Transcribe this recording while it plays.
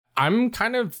I'm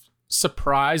kind of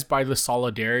surprised by the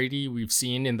solidarity we've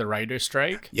seen in the writer's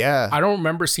strike. Yeah. I don't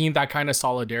remember seeing that kind of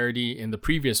solidarity in the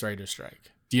previous writer's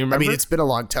strike. Do you remember? I mean, it's been a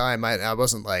long time. I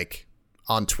wasn't like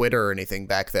on Twitter or anything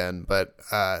back then, but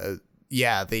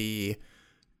yeah, it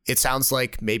sounds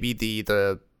like maybe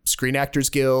the Screen Actors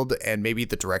Guild and maybe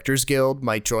the Directors Guild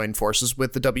might join forces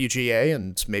with the WGA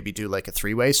and maybe do like a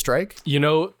 3-way strike. You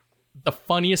know, the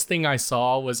funniest thing I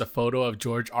saw was a photo of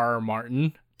George R.R.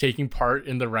 Martin taking part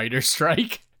in the writer's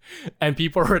strike. And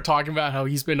people were talking about how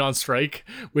he's been on strike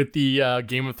with the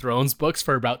Game of Thrones books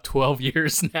for about 12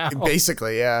 years now.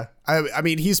 Basically, yeah. I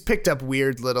mean, he's picked up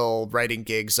weird little writing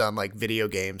gigs on like video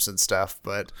games and stuff,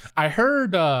 but I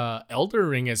heard Elder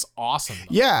Ring is awesome,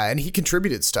 though. Yeah, and he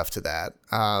contributed stuff to that.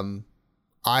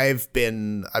 I've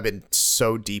been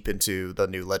so deep into the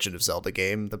new Legend of Zelda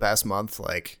game the past month.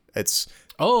 Like it's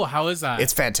how is that?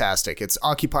 It's fantastic. It's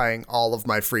occupying all of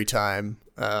my free time.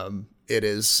 It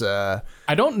is. I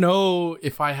don't know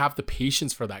if I have the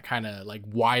patience for that kind of like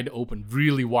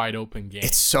really wide open game.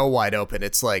 It's so wide open.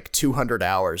 It's like 200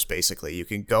 hours, basically. You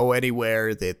can go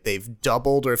anywhere. They've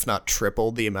doubled or if not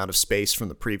tripled the amount of space from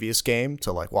the previous game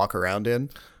to like walk around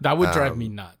in. That would drive me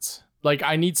nuts. Like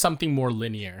I need something more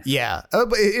linear. Yeah,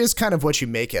 but it is kind of what you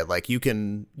make it. Like you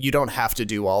don't have to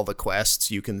do all the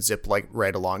quests. You can zip like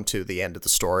right along to the end of the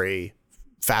story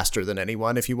faster than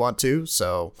anyone if you want to.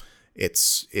 So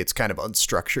it's kind of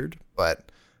unstructured,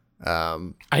 but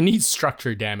I need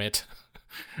structure, damn it.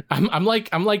 I'm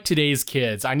like today's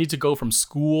kids. I need to go from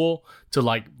school to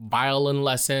like violin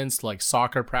lessons, to like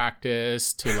soccer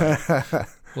practice, to like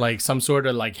like some sort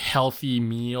of like healthy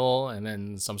meal, and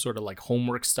then some sort of like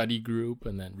homework study group,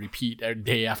 and then repeat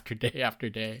day after day after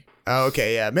day. Oh,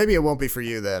 okay, yeah, maybe it won't be for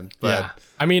you then. But yeah,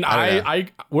 I mean,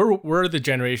 we're the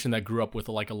generation that grew up with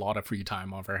like a lot of free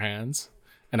time on our hands,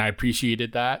 and I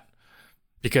appreciated that.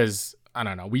 Because, I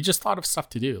don't know, we just thought of stuff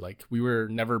to do. Like, we were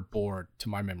never bored, to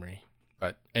my memory.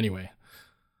 But anyway,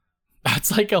 that's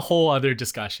like a whole other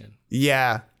discussion.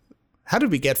 Yeah. How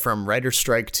did we get from Writer's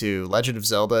Strike to Legend of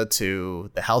Zelda to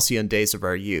the halcyon days of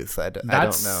our youth? I don't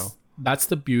know. That's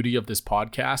the beauty of this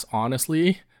podcast,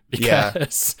 honestly.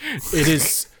 Because it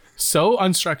is so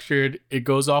unstructured. It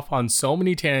goes off on so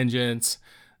many tangents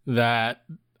that,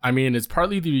 I mean, it's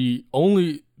partly the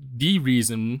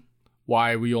reason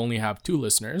why we only have 2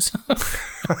 listeners.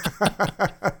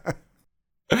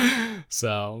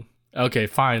 So, okay,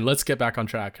 fine. Let's get back on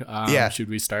track. Should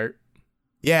we start?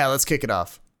 Yeah, let's kick it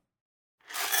off.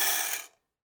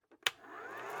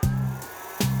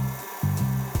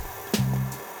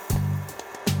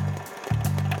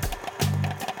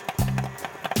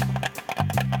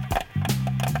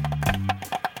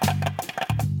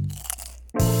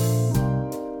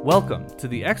 Welcome to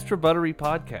the Extra Buttery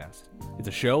Podcast. It's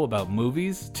a show about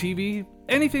movies, TV,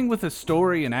 anything with a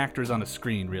story and actors on a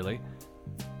screen, really.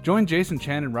 Join Jason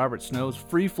Chan and Robert Snow's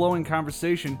free-flowing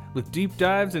conversation with deep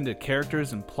dives into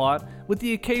characters and plot with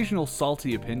the occasional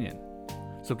salty opinion.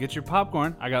 So get your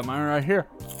popcorn, I got mine right here.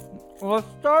 Let's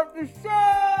start the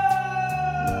show!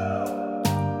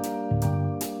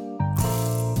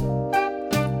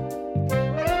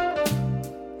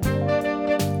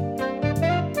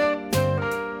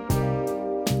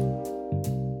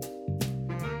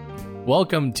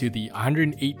 Welcome to the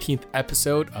 118th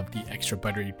episode of the Extra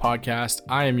Buttery Podcast.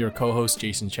 I am your co-host,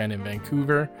 Jason Chen in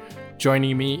Vancouver.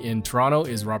 Joining me in Toronto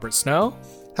is Robert Snow.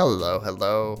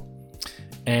 Hello.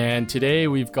 And today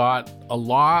we've got a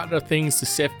lot of things to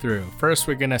sift through. First,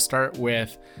 we're going to start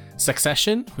with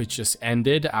Succession, which just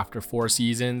ended after 4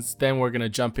 seasons. Then we're going to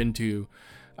jump into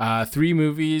 3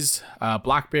 movies,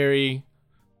 Blackberry,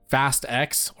 Fast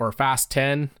X or Fast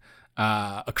 10,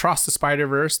 Across the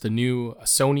Spider-Verse, the new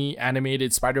Sony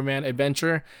animated Spider-Man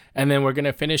adventure. And then we're going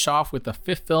to finish off with the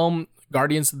 5th film,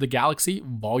 Guardians of the Galaxy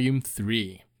Volume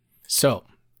 3. So,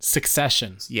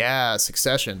 Succession. Yeah,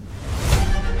 Succession.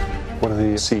 What are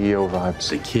the CEO vibes?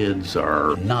 The kids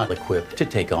are not equipped to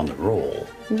take on the role.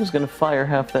 Who's was going to fire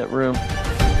half that room?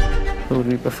 Who would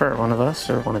we prefer, one of us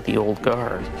or one of the old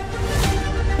guard?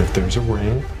 If there's a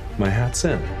ring, my hat's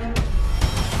in.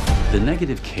 The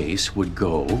negative case would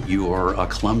go, you're a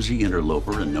clumsy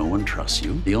interloper and no one trusts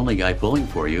you. The only guy pulling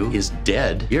for you is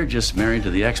dead. You're just married to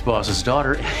the ex-boss's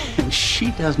daughter and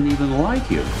she doesn't even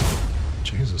like you.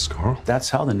 Jesus, Carl. That's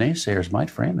how the naysayers might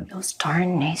frame it. Those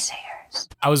darn naysayers.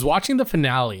 I was watching the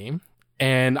finale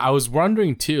and I was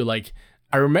wondering too, like,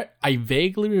 I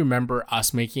vaguely remember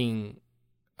us making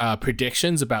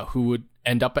predictions about who would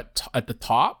end up at the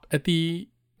top at the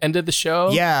end of the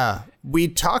show. Yeah, we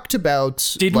talked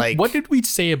about what did we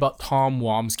say about Tom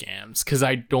Wamsgams? Because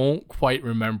I don't quite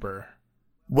remember.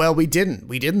 Well, we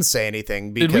didn't say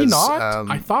anything because did we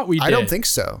not? I thought we did. I don't think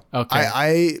so.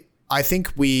 Okay. I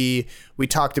think we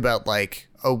talked about like,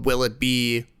 oh, will it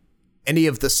be any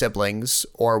of the siblings,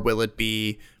 or will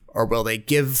they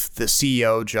give the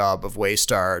CEO job of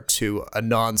Waystar to a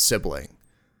non-sibling?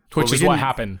 Which is what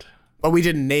happened. But we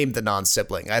didn't name the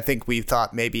non-sibling. I think we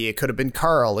thought maybe it could have been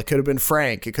Carl, it could have been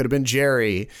Frank, it could have been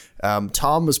Jerry.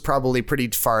 Tom was probably pretty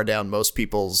far down most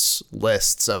people's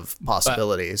lists of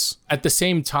possibilities. But at the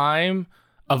same time,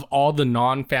 of all the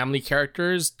non-family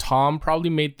characters, Tom probably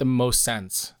made the most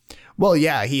sense. Well,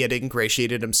 yeah, he had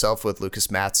ingratiated himself with Lucas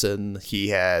Matson. He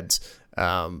had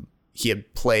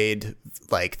played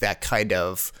like that kind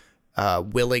of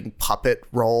willing puppet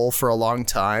role for a long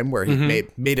time, where he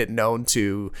made it known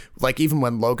to, like, even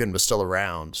when Logan was still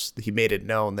around, he made it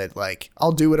known that, like,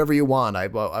 I'll do whatever you want.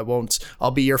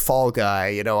 I'll be your fall guy.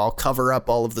 You know, I'll cover up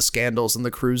all of the scandals in the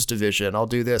cruise division. I'll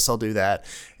do this, I'll do that.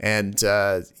 And,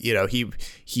 you know,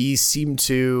 he seemed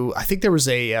to, I think there was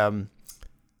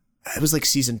it was like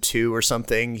season 2 or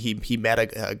something. He met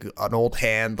an old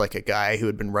hand, like a guy who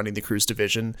had been running the cruise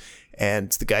division.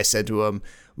 And the guy said to him,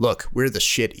 look, we're the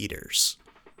shit eaters.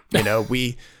 You know,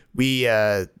 we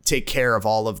take care of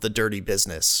all of the dirty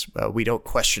business. We don't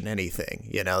question anything.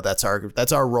 You know, that's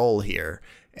our role here.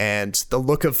 And the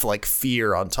look of like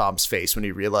fear on Tom's face when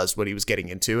he realized what he was getting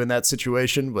into in that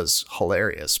situation was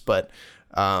hilarious. But,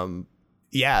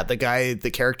 yeah,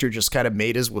 the character just kind of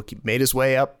made his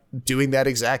way up doing that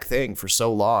exact thing for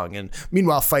so long. And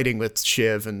meanwhile, fighting with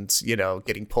Shiv and, you know,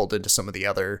 getting pulled into some of the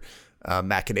other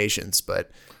machinations.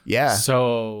 But yeah.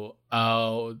 So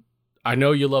I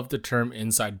know you love the term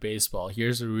inside baseball.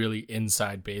 Here's a really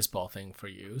inside baseball thing for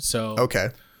you. So okay.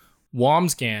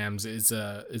 Wamsgams it's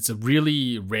a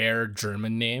really rare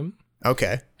German name.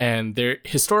 Okay. And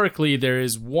historically there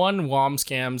is one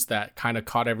Wamsgams that kind of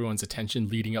caught everyone's attention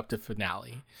leading up to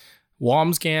finale.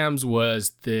 Wamsgams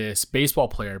was this baseball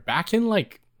player back in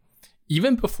like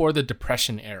even before the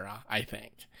Depression era, I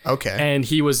think. Okay. And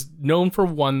he was known for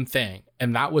one thing,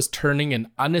 and that was turning an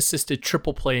unassisted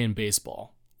triple play in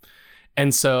baseball.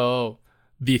 And so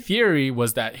the theory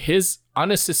was that his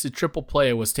unassisted triple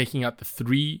play was taking out the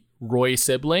 3 Roy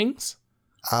siblings.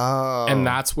 Oh. And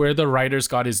that's where the writers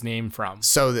got his name from.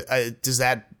 So does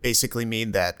that basically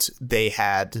mean that they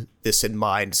had this in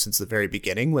mind since the very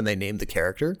beginning when they named the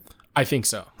character? I think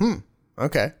so.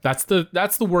 Okay. That's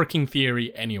the working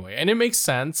theory anyway. And it makes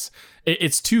sense.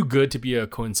 It's too good to be a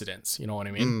coincidence. You know what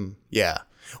I mean? Yeah.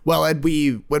 Well, and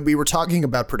when we were talking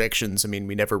about predictions, I mean,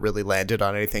 we never really landed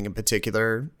on anything in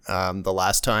particular the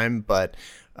last time, but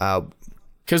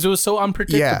because it was so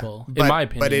unpredictable, in my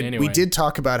opinion. Anyway, we did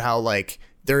talk about how like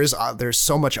there's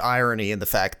so much irony in the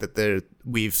fact that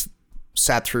we've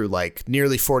sat through like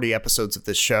nearly 40 episodes of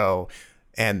this show,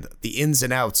 and the ins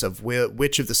and outs of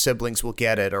which of the siblings will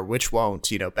get it or which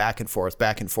won't, you know, back and forth.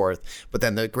 But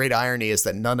then the great irony is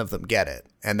that none of them get it.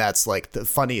 And that's like the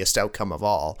funniest outcome of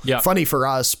all. Yeah. Funny for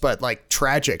us, but like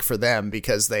tragic for them,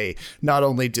 because they not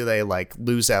only do they like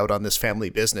lose out on this family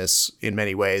business in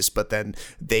many ways, but then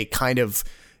they kind of,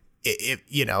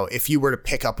 if you were to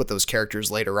pick up with those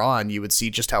characters later on, you would see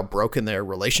just how broken their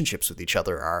relationships with each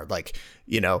other are. Like,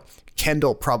 you know,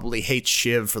 Kendall probably hates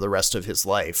Shiv for the rest of his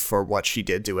life for what she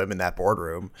did to him in that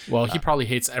boardroom. Well, he probably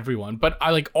hates everyone, but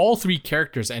I like all 3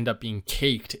 characters end up being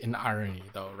caked in irony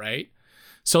though, right?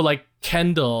 So like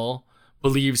Kendall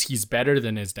believes he's better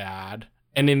than his dad,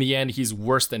 and in the end he's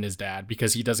worse than his dad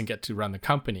because he doesn't get to run the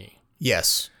company.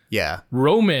 Yes. Yeah.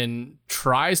 Roman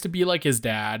tries to be like his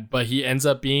dad, but he ends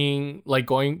up being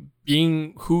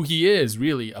who he is,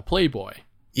 really, a playboy.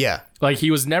 Yeah. Like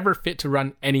he was never fit to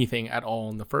run anything at all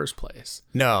in the first place.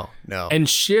 No. And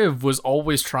Shiv was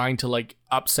always trying to like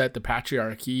upset the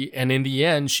patriarchy, and in the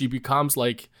end she becomes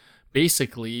like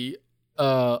basically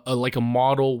like a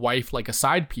model wife, like a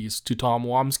side piece to Tom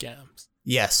Wamsgams.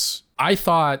 Yes. I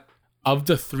thought of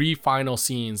the 3 final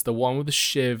scenes, the one with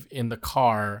Shiv in the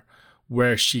car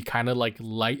where she kind of like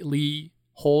lightly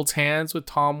holds hands with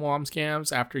Tom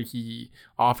Wamsgams after he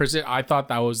offers it, I thought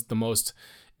that was the most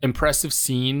impressive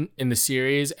scene in the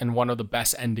series and one of the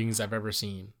best endings I've ever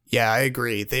seen. Yeah, I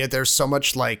agree. There's so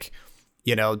much like,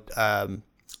 you know,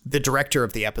 the director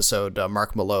of the episode,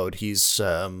 Mark Malode, he's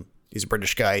a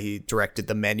British guy. He directed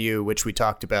The Menu, which we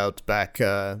talked about back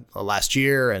last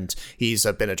year, and he's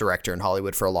been a director in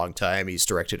Hollywood for a long time. He's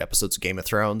directed episodes of Game of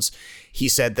Thrones. He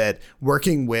said that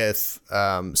working with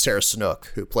Sarah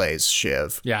Snook, who plays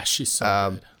Shiv. Yeah, she's so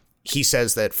good. He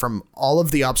says that from all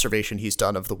of the observation he's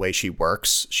done of the way she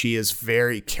works, she is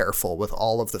very careful with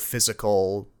all of the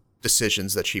physical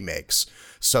decisions that she makes.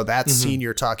 So that scene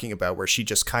you're talking about where she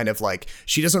just kind of like,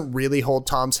 she doesn't really hold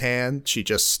Tom's hand. She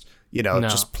just,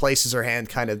 just places her hand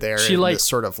kind of there. She in like this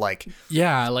sort of like,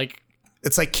 yeah, like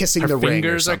it's like kissing her the ring or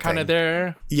fingers are something. kind of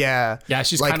there. Yeah. Yeah,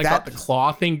 she's like kind of got the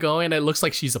claw thing going. It looks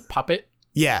like she's a puppet.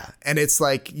 Yeah. And it's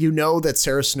like, that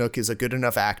Sarah Snook is a good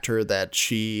enough actor that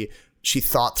she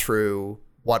thought through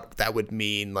what that would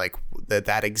mean, like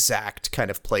that exact kind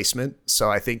of placement.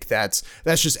 So I think that's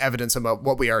just evidence about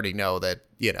what we already know, that,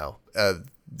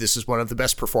 this is one of the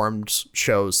best performed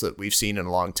shows that we've seen in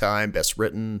a long time, best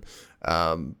written.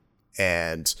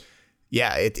 And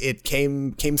yeah, it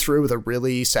came through with a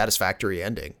really satisfactory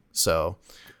ending. So,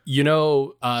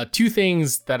 two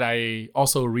things that I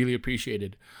also really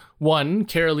appreciated. One,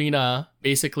 Carolina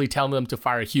basically telling them to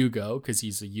fire Hugo because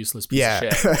he's a useless piece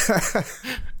of shit.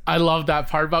 I love that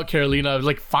part about Carolina.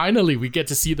 Like, finally, we get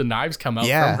to see the knives come out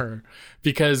from her,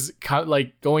 because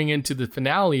like going into the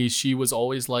finale, she was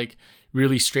always like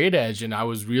really straight edge, and I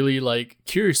was really like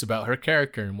curious about her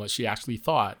character and what she actually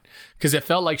thought, because it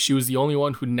felt like she was the only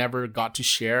one who never got to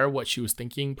share what she was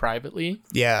thinking privately.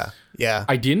 Yeah.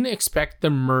 I didn't expect the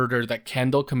murder that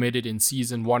Kendall committed in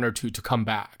season 1 or 2 to come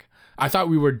back. I thought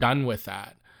we were done with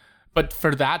that. But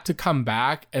for that to come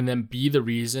back and then be the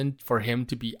reason for him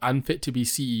to be unfit to be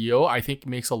CEO, I think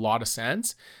makes a lot of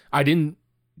sense. I didn't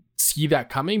see that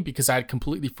coming because I had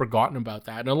completely forgotten about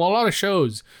that. And a lot of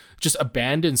shows just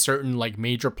abandon certain like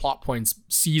major plot points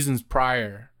seasons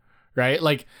prior, right?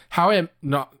 Like How I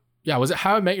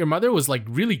Met Your Mother was like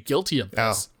really guilty of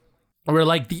this. Where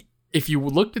like if you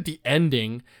looked at the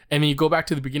ending and then you go back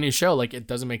to the beginning of the show, like it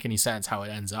doesn't make any sense how it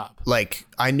ends up. Like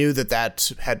I knew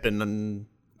that had been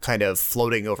kind of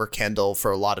floating over Kendall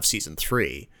for a lot of season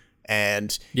 3.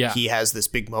 And he has this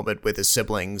big moment with his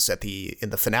siblings in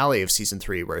the finale of season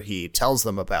 3 where he tells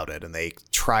them about it, and they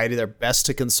try their best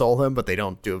to console him, but they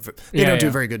don't do a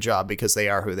very good job because they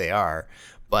are who they are.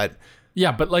 But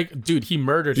like, dude, he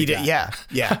murdered a guy.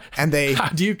 Yeah. And how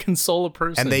do you console a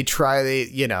person? And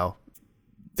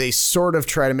they sort of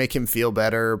try to make him feel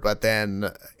better, but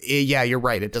then, you're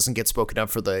right. It doesn't get spoken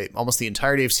of for almost the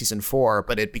entirety of season 4,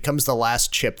 but it becomes the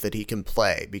last chip that he can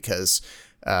play because,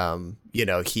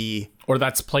 or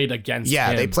that's played against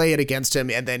him. They play it against him,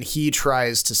 and then he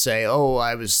tries to say,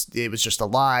 it was just a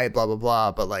lie, blah, blah,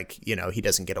 blah. But like, he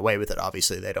doesn't get away with it.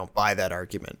 Obviously, they don't buy that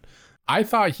argument. I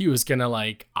thought he was going to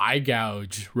like eye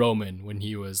gouge Roman when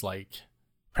he was like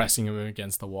pressing him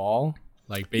against the wall,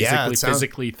 like basically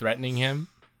physically threatening him.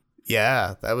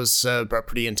 Yeah, that was a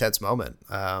pretty intense moment.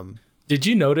 Did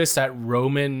you notice that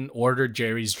Roman ordered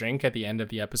Jerry's drink at the end of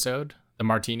the episode, the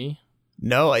martini?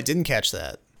 No, I didn't catch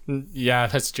that. Yeah,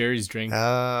 that's Jerry's drink.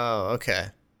 Oh, okay.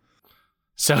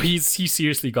 So he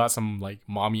seriously got some like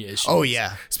mommy issues. Oh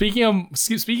yeah. Speaking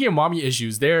of mommy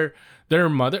issues, their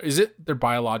mother, is it their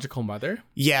biological mother?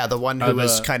 Yeah, the one who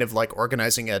was kind of like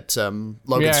organizing at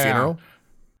Logan's funeral.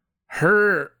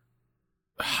 Her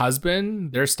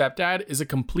husband, their stepdad, is a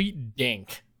complete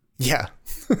dink. Yeah.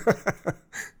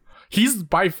 He's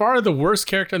by far the worst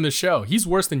character in the show. He's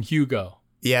worse than Hugo.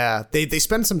 Yeah, they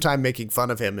spend some time making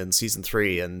fun of him in season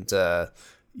 3, and they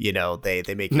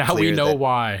make it now clear we know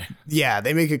why. Yeah,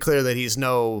 they make it clear that he's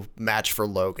no match for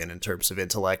Logan in terms of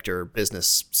intellect or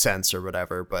business sense or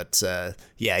whatever. But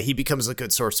he becomes a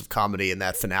good source of comedy in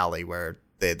that finale where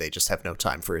they just have no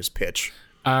time for his pitch.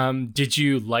 Did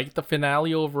you like the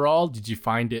finale overall? Did you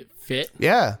find it fit?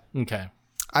 Yeah. Okay.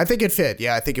 I think it fit.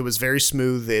 Yeah, I think it was very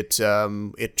smooth. It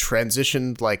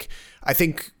transitioned, like, I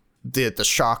think the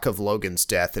shock of Logan's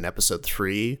death in episode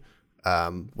 3,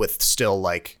 with still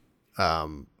like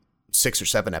 6 or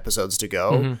 7 episodes to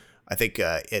go. Mm-hmm. I think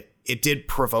it did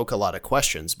provoke a lot of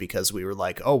questions because we were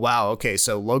like, oh wow, okay,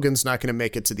 so Logan's not going to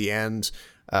make it to the end.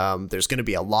 There's going to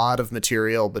be a lot of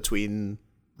material between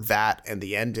that and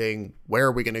the ending. Where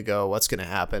are we going to go? What's going to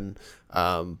happen?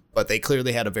 But they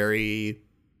clearly had a very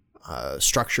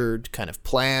structured kind of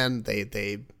plan.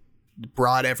 They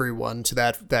brought everyone to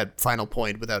that final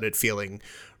point without it feeling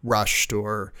rushed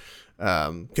or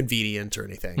convenient or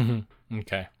anything. Mm-hmm.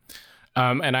 Okay.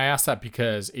 And I asked that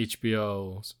because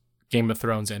HBO's Game of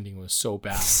Thrones ending was so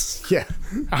bad. Yeah.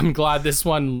 I'm glad this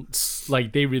one,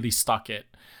 like, they really stuck it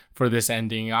for this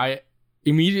ending. I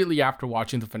immediately after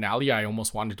watching the finale, I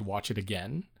almost wanted to watch it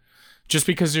again just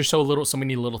because there's so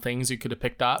many little things you could have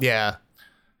picked up. Yeah.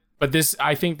 But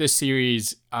I think this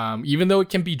series, even though it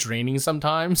can be draining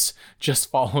sometimes, just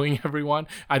following everyone,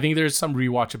 I think there's some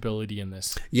rewatchability in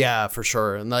this. Yeah, for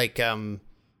sure. And like,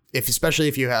 especially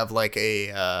if you have like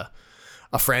a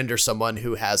friend or someone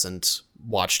who hasn't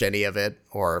watched any of it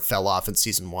or fell off in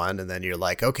season 1, and then you're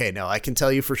like, okay, no, I can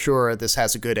tell you for sure this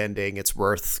has a good ending. It's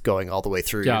worth going all the way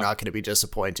through. Yeah. You're not going to be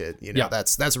disappointed. You know,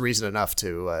 that's a reason enough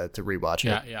to rewatch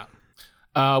it.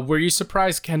 Yeah. Were you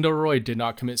surprised Kendall Roy did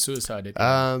not commit suicide at the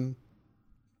end?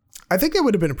 I think that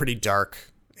would have been a pretty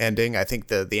dark ending. I think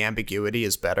the ambiguity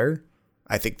is better.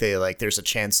 I think there's a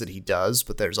chance that he does,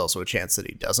 but there's also a chance that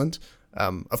he doesn't.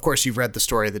 Of course, you've read the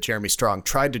story that Jeremy Strong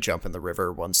tried to jump in the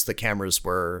river once the cameras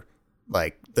were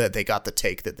that they got the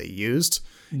take that they used.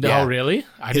 No, Yeah. really?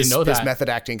 I didn't know that. His method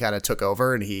acting kind of took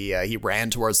over, and he ran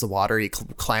towards the water. He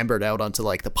clambered out onto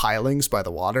like the pilings by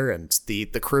the water, and the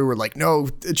crew were like, "No,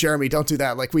 Jeremy, don't do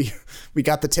that. Like we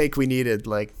got the take we needed."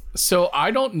 Like, so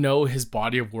I don't know his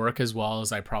body of work as well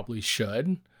as I probably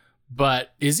should,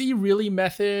 but is he really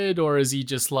method, or is he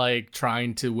just like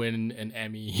trying to win an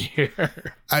Emmy here?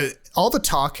 All the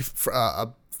talk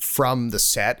from the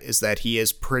set is that he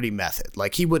is pretty method.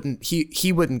 Like he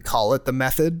wouldn't call it the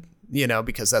method, you know,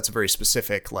 because that's a very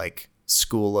specific like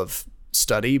school of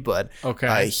study. But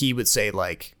he would say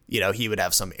like, you know, he would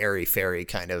have some airy fairy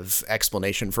kind of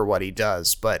explanation for what he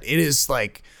does. But it is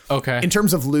like, in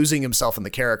terms of losing himself in the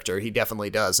character, he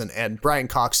definitely does. And Brian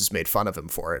Cox has made fun of him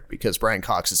for it, because Brian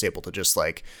Cox is able to just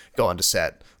like go onto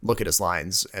set, look at his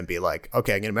lines and be like,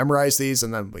 okay, I'm going to memorize these,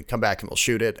 and then we come back and we'll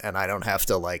shoot it. And I don't have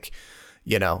to like,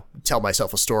 you know, tell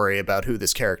myself a story about who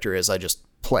this character is. I just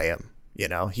play him. You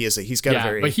know, he's got a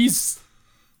very. But he's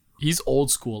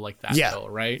old school like that, though,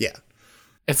 right? Yeah.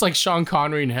 It's like Sean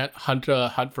Connery in Hunt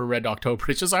for Red October.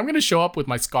 It's just, I'm going to show up with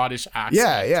my Scottish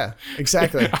accent. Yeah,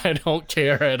 exactly. I don't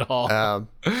care at all.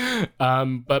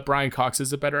 But Brian Cox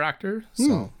is a better actor.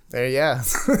 So yeah.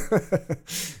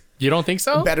 You don't think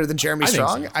so? Better than Jeremy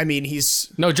Strong? So. I mean,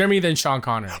 he's... No, Jeremy than Sean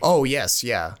Connery. Oh, yes.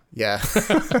 Yeah.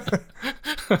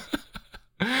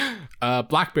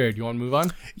 Blackberry, do you want to move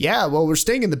on? Yeah, well, we're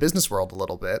staying in the business world a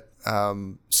little bit.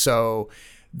 So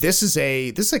this is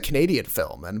a Canadian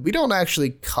film, and we don't actually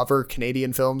cover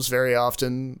Canadian films very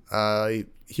often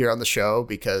here on the show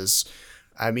because,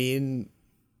 I mean,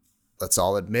 let's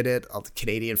all admit it,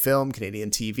 Canadian film,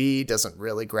 Canadian TV doesn't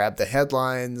really grab the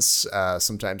headlines.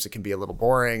 Sometimes it can be a little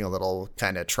boring, a little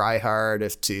kind of try hard,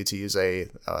 if to use a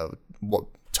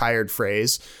tired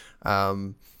phrase.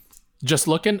 Just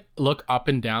look up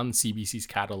and down CBC's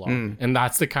catalog, and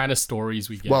that's the kind of stories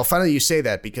we get. Well, funny you say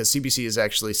that, because CBC has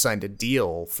actually signed a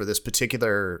deal for this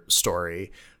particular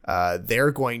story.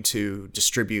 They're going to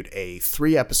distribute a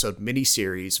 3-episode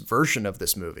miniseries version of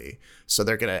this movie. So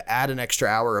they're going to add an extra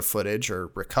hour of footage, or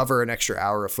recover an extra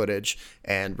hour of footage,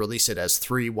 and release it as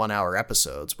 3 one-hour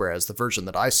episodes, whereas the version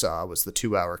that I saw was the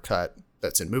 2-hour cut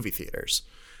that's in movie theaters.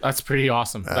 That's pretty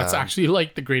awesome. That's actually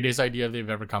like the greatest idea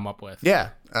they've ever come up with. Yeah.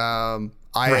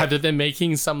 Rather than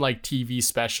making some like TV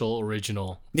special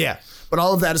original. Yeah. But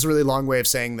all of that is a really long way of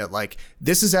saying that, like,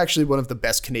 this is actually one of the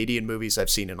best Canadian movies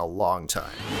I've seen in a long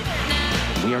time.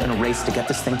 We are in a race to get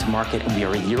this thing to market, and we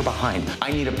are a year behind.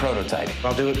 I need a prototype.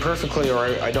 I'll do it perfectly, or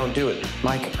I don't do it.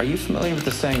 Mike, are you familiar with the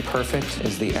saying, perfect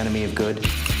is the enemy of good?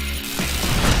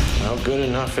 Well, good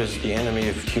enough is the enemy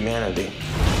of humanity.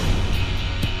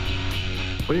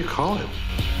 What do you call it?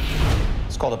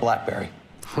 It's called a Blackberry.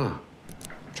 Huh.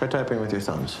 Try typing with your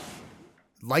thumbs.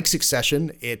 Like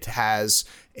Succession, it has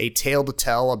a tale to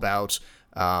tell about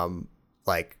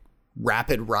like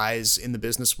rapid rise in the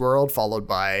business world, followed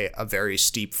by a very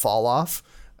steep fall off.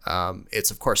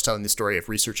 It's, of course, telling the story of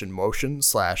Research in Motion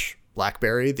 /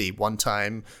 Blackberry, the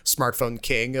one-time smartphone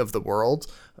king of the world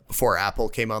before Apple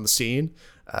came on the scene.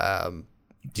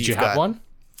 Did you have one?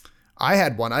 I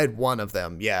had one. I had one of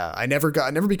them. Yeah, I never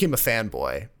became a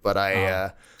fanboy, but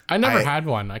I never had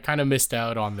one. I kind of missed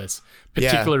out on this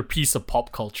particular piece of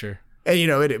pop culture. And, you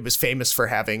know, it was famous for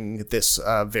having this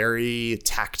very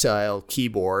tactile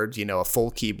keyboard, you know, a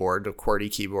full keyboard, a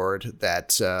QWERTY keyboard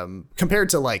that compared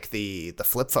to like the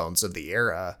flip phones of the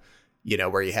era, you know,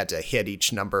 where you had to hit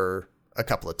each number a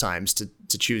couple of times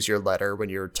to choose your letter when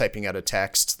you're typing out a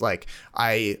text. Like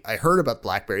I heard about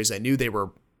Blackberries. I knew they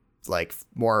were like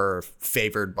more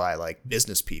favored by like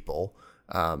business people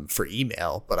for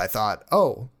email, but I thought,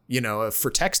 oh, you know, for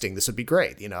texting, this would be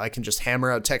great. You know, I can just hammer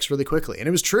out text really quickly. And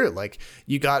it was true. Like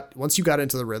once you got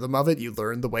into the rhythm of it, you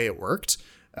learned the way it worked.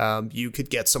 You could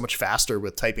get so much faster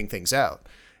with typing things out.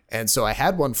 And so I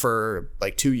had one for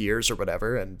like 2 years or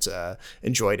whatever, and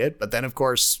enjoyed it. But then, of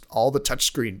course, all the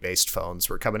touchscreen based phones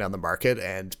were coming on the market,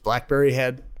 and BlackBerry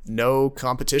had no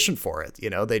competition for it. You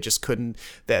know, they just couldn't,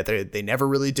 they never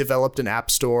really developed an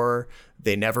app store.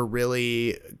 They never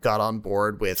really got on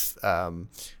board with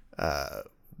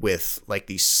like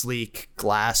these sleek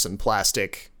glass and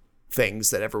plastic things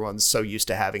that everyone's so used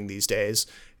to having these days.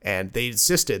 and they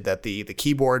insisted that the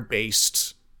keyboard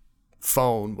based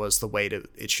phone was the way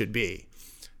it should be.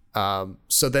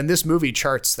 So then this movie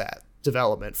charts that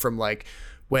development from like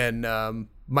when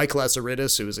Mike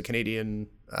Lazaridis, who was a Canadian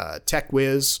tech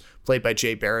whiz, played by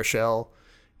Jay Baruchel,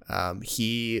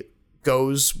 he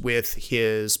goes with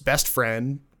his best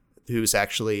friend, who's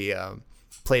actually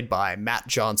played by Matt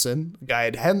Johnson, a guy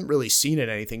I hadn't really seen in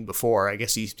anything before. I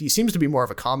guess he seems to be more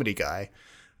of a comedy guy.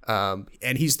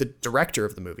 And he's the director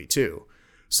of the movie too.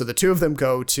 So the two of them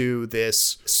go to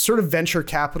this sort of venture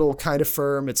capital kind of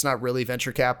firm. It's not really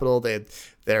venture capital.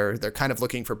 They're kind of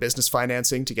looking for business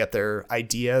financing to get their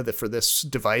idea for this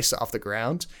device off the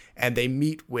ground. And they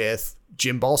meet with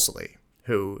Jim Balsillie,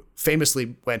 who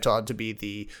famously went on to be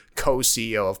the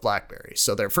co-CEO of Blackberry.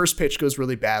 So their first pitch goes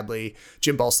really badly.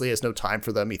 Jim Balsillie has no time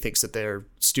for them. He thinks that they're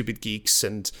stupid geeks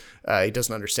and he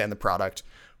doesn't understand the product.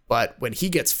 But when he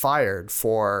gets fired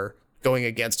for going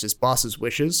against his boss's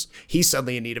wishes, he's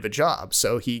suddenly in need of a job.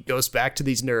 So he goes back to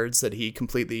these nerds that he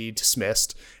completely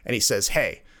dismissed, and he says,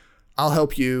 hey, I'll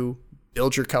help you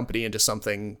build your company into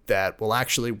something that will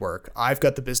actually work. I've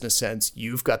got the business sense.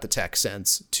 You've got the tech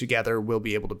sense. Together, we'll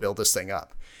be able to build this thing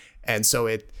up. And so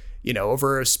it,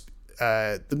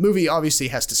 the movie obviously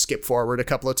has to skip forward a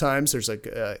couple of times. There's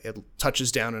it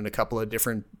touches down in a couple of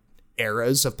different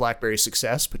eras of BlackBerry's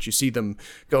success, but you see them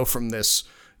go from this,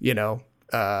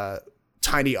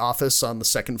 tiny office on the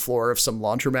second floor of some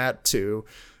laundromat to,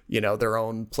 their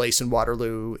own place in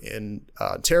Waterloo in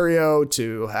Ontario,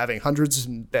 to having hundreds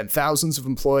and then thousands of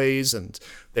employees, and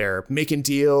they're making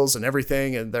deals and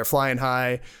everything, and they're flying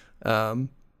high. And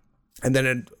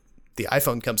then the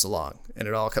iPhone comes along and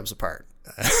it all comes apart.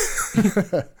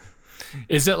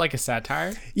 Is it like a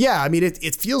satire? Yeah, I mean,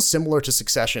 it feels similar to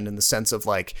Succession in the sense of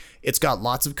like it's got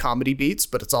lots of comedy beats,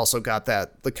 but it's also got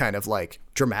the kind of like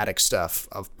dramatic stuff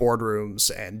of boardrooms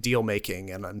and deal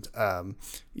making and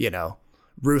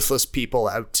ruthless people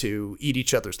out to eat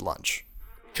each other's lunch.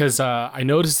 Because I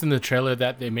noticed in the trailer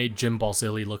that they made Jim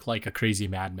Balsillie look like a crazy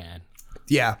madman.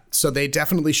 Yeah, so they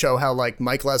definitely show how like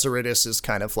Mike Lazaridis is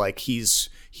kind of like he's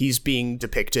being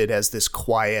depicted as this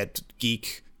quiet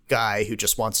geek guy who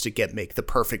just wants to make the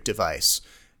perfect device,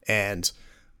 and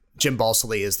Jim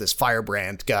Balsillie is this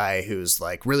firebrand guy who's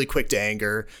like really quick to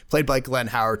anger, played by Glenn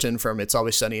Howerton from It's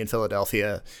Always Sunny in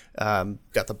Philadelphia.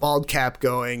 Got the bald cap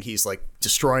going. He's like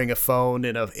destroying a phone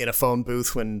in a phone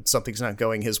booth when something's not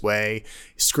going his way,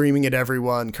 screaming at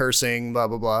everyone, cursing, blah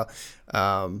blah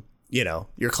blah.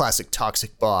 Your classic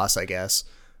toxic boss, I guess.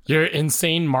 You're an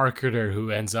insane marketer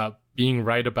who ends up being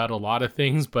right about a lot of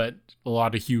things, but a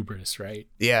lot of hubris, right?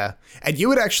 Yeah. And you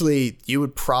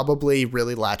would probably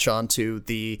really latch on to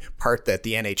the part that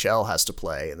the NHL has to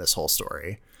play in this whole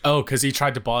story. Oh, because he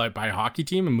tried to buy a hockey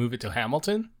team and move it to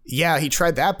Hamilton? Yeah, he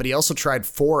tried that, but he also tried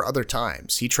 4 other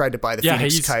times. He tried to buy the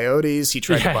Phoenix Coyotes. He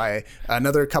tried to buy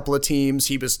another couple of teams.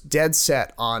 He was dead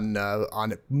set on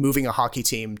moving a hockey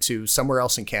team to somewhere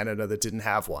else in Canada that didn't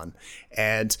have one.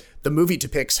 And the movie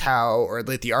depicts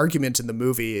the argument in the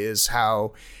movie is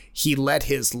how he let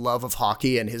his love of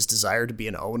hockey and his desire to be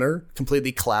an owner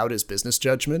completely cloud his business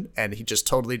judgment, and he just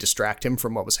totally distract him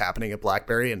from what was happening at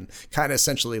BlackBerry and kind of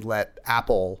essentially let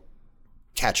Apple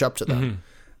catch up to them.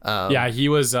 Mm-hmm. He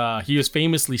was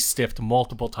famously stiffed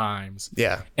multiple times.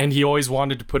 Yeah. And he always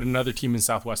wanted to put another team in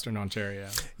Southwestern Ontario.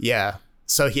 Yeah.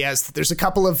 So there's a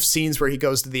couple of scenes where he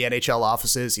goes to the NHL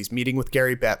offices. He's meeting with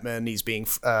Gary Bettman. He's being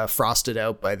frosted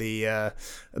out by the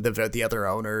other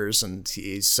owners, and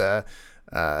he's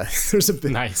there's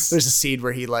a scene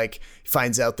where he like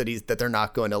finds out that they're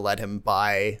not going to let him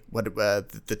buy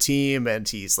the team, and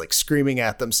he's like screaming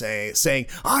at them saying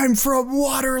I'm from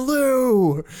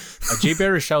Waterloo. Jay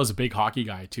Baruchel is a big hockey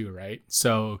guy too, right?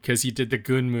 So because he did the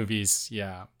Goon movies,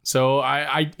 yeah. So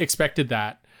I expected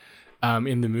that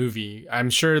in the movie. I'm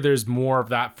sure there's more of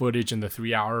that footage in the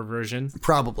 3-hour version.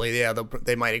 Probably, yeah.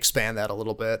 They might expand that a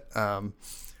little bit.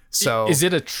 So is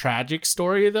it a tragic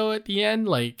story though at the end?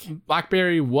 Like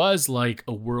BlackBerry was like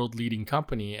a world leading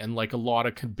company, and like a lot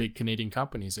of big Canadian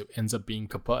companies, it ends up being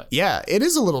kaput. Yeah, it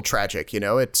is a little tragic,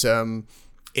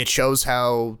 it shows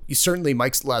how certainly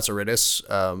Mike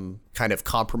Lazaridis kind of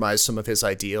compromised some of his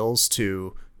ideals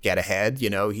to get ahead.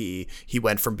 He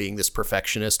went from being this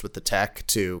perfectionist with the tech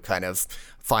to kind of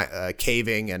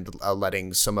caving and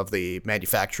letting some of the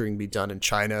manufacturing be done in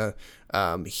China.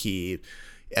 He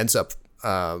ends up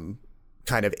kind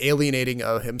of alienating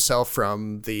himself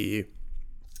from the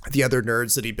other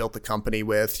nerds that he built the company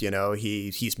with.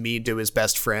 He's mean to his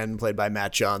best friend, played by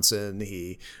Matt Johnson.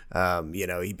 He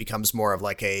becomes more of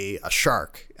like a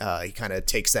shark. He kind of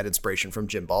takes that inspiration from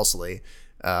Jim Balsillie.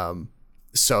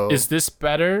 So is this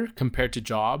better compared to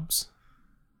Jobs?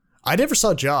 I never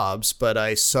saw Jobs, but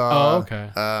I saw. Oh, okay.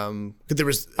 There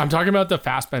was. I'm talking about the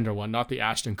Fassbender one, not the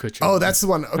Ashton Kutcher. Oh, one. that's the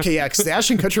one. Okay, yeah, because the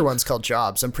Ashton Kutcher one's called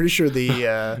Jobs. I'm pretty sure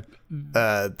the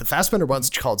Fassbender one's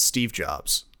called Steve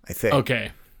Jobs, I think.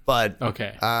 Okay. But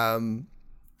okay.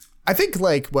 I think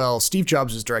Steve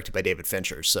Jobs was directed by David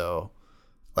Fincher, so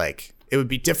it would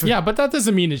be different. Yeah, but that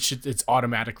doesn't mean it's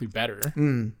automatically better.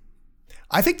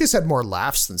 I think this had more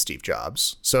laughs than Steve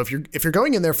Jobs. So if you're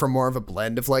going in there for more of a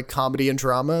blend of comedy and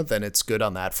drama, then it's good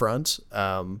on that front.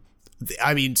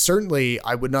 I mean, certainly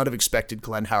I would not have expected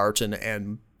Glenn Howerton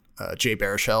and Jay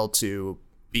Baruchel to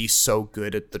be so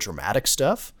good at the dramatic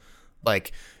stuff.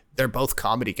 They're both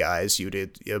comedy guys.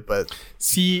 But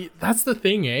see, that's the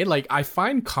thing, eh? I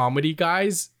find comedy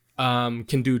guys can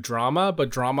do drama, but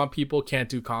drama people can't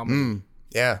do comedy.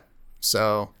 Yeah.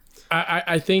 So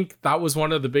I think that was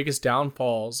one of the biggest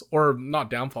downfalls, or not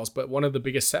downfalls, but one of the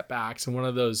biggest setbacks, and one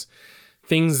of those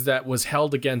things that was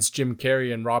held against Jim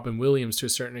Carrey and Robin Williams to a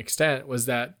certain extent was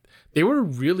that they were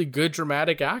really good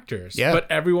dramatic actors. Yeah. But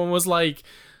everyone was like,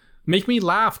 make me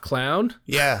laugh, clown.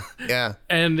 Yeah, yeah.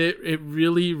 And it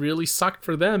really, really sucked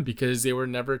for them because they were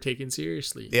never taken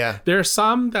seriously. Yeah. There are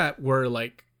some that were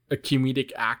a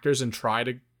comedic actors and try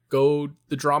to go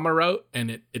the drama route, and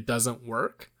it doesn't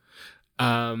work.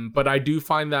 But I do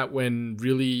find that when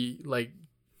really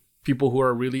people who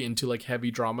are really into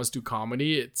heavy dramas do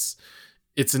comedy,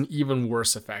 it's an even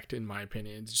worse effect in my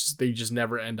opinion. They just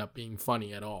never end up being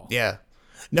funny at all. Yeah.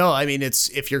 No, I mean,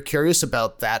 if you're curious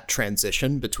about that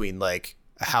transition between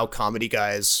how comedy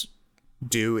guys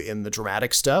do in the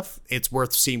dramatic stuff, it's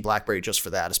worth seeing Blackberry just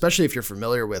for that, especially if you're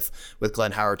familiar with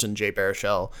Glenn Howerton, Jay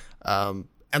Baruchel.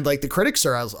 And the critics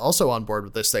are also on board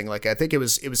with this thing. I think it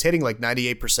was hitting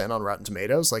 98% on Rotten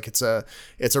Tomatoes. It's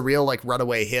a real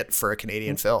runaway hit for a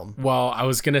Canadian film. Well, I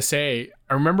was gonna say,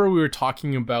 I remember we were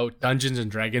talking about Dungeons and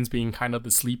Dragons being kind of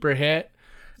the sleeper hit.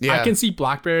 Yeah. I can see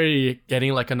Blackberry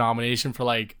getting a nomination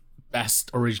for best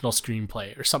original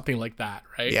screenplay or something like that,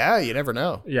 right? Yeah, you never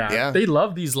know. Yeah. They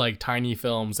love these tiny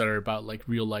films that are about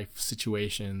real life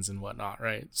situations and whatnot,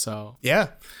 right? So yeah.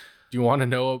 Do you want to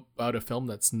know about a film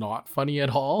that's not funny at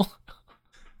all?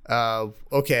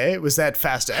 Okay. Was that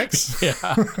Fast X?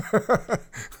 Yeah.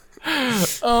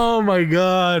 Oh my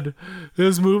God.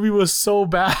 This movie was so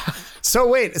bad. So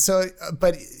wait,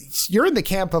 but you're in the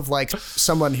camp of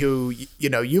someone who,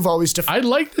 you've always I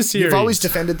like the series. You've always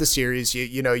defended the series.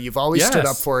 You've always stood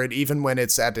up for it, even when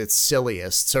it's at its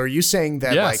silliest. So are you saying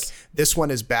that this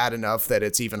one is bad enough that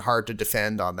it's even hard to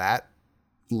defend on that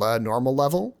normal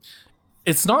level?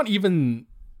 It's not even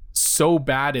so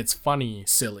bad it's funny,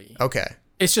 silly. Okay.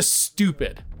 It's just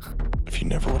stupid. If you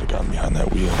never would have gotten behind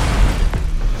that wheel,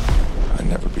 I'd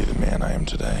never be the man I am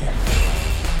today.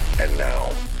 And now,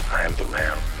 I am the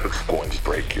man who's going to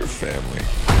break your family.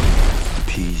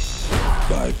 Piece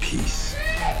by piece.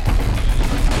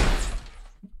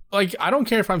 I don't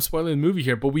care if I'm spoiling the movie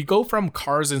here, but we go from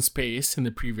cars in space in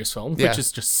the previous film, which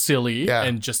is just silly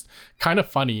and just kind of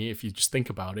funny if you just think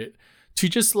about it, to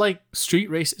just street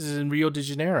races in Rio de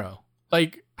Janeiro.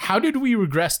 How did we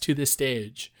regress to this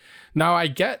stage? Now I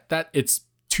get that it's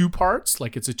two parts,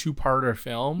 it's a two-parter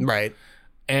film. Right.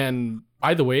 And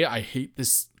by the way, I hate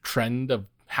this trend of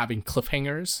having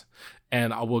cliffhangers,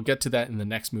 and I will get to that in the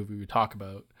next movie we talk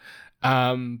about.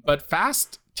 But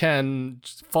Fast 10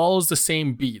 follows the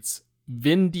same beats.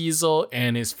 Vin Diesel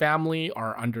and his family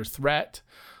are under threat.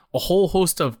 A whole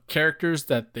host of characters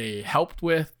that they helped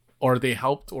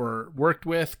or worked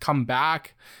with come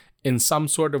back in some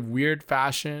sort of weird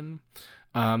fashion.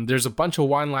 There's a bunch of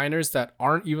one-liners that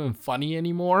aren't even funny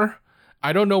anymore.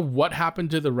 I don't know what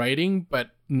happened to the writing, but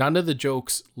none of the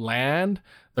jokes land.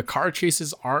 The car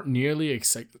chases aren't nearly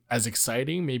as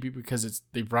exciting, maybe because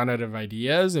they've run out of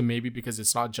ideas, and maybe because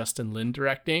it's not Justin Lin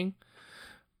directing.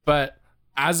 But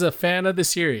as a fan of the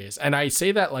series, and I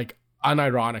say that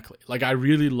unironically, I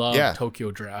really love Tokyo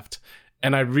Drift.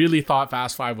 And I really thought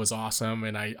Fast 5 was awesome.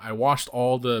 And I watched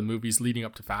all the movies leading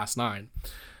up to Fast 9.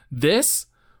 This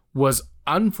was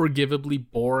unforgivably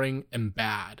boring and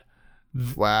bad.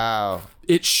 Wow.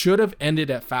 It should have ended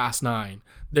at Fast 9.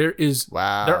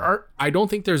 I don't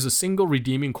think there's a single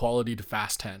redeeming quality to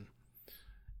Fast 10.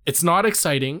 It's not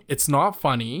exciting. It's not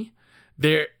funny.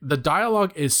 The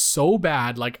dialogue is so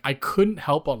bad. I couldn't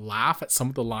help but laugh at some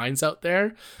of the lines out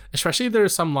there, especially there are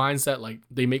some lines that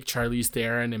they make Charlize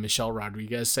Theron and Michelle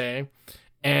Rodriguez say,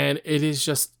 and it is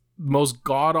just most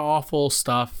god awful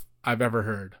stuff I've ever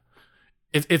heard.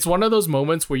 It's one of those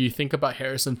moments where you think about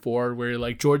Harrison Ford, where you're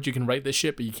like, George, you can write this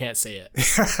shit, but you can't say it.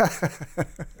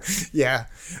 Yeah,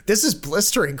 this is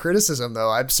blistering criticism, though.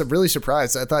 I'm really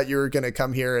surprised. I thought you were going to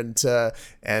come here and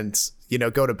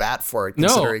go to bat for it,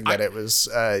 considering that it was,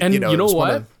 and you know it was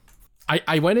what?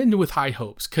 I went into with high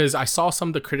hopes because I saw some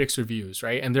of the critics' reviews,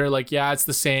 right? And they're like, yeah, it's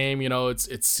the same,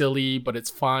 it's silly, but it's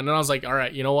fun. And I was like, all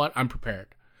right, you know what? I'm prepared.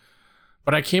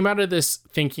 But I came out of this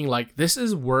thinking like, this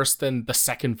is worse than the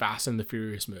second Fast and the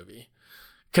Furious movie.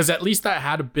 Because at least that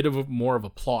had a bit of more of a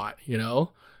plot,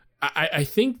 I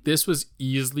think this was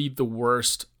easily the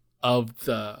worst of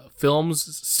the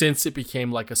films since it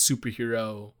became like a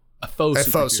superhero. A faux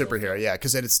superhero, yeah,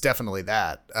 because it's definitely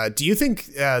that. Do you think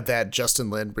that Justin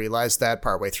Lin realized that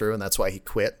partway through and that's why he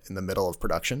quit in the middle of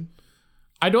production?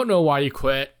 I don't know why he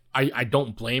quit. I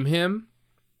don't blame him.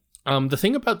 The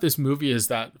thing about this movie is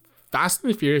that Fast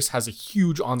and the Furious has a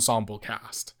huge ensemble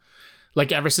cast.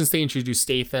 Like ever since they introduced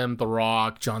Statham, The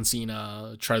Rock, John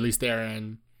Cena, Charlize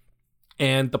Theron.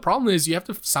 And the problem is you have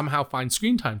to somehow find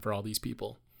screen time for all these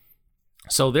people.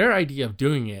 So their idea of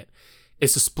doing it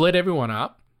is to split everyone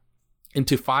up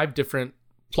into 5 different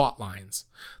plot lines.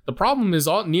 The problem is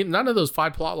none of those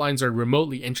 5 plot lines are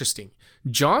remotely interesting.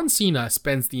 John Cena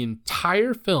spends the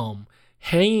entire film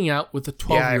hanging out with a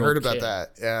 12-year-old kid. Yeah, I heard about kid,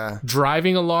 that. Yeah.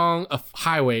 Driving along a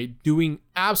highway doing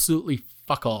absolutely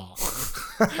fuck all.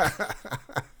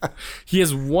 He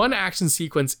has one action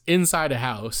sequence inside a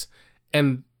house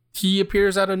and he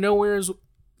appears out of nowhere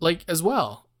as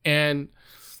well. And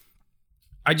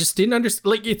I just didn't understand.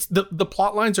 Like, it's the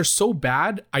plot lines are so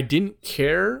bad. I didn't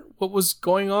care what was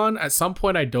going on. At some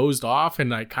point, I dozed off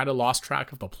and I kind of lost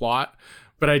track of the plot.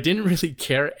 But I didn't really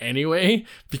care anyway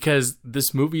because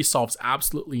this movie solves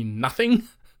absolutely nothing.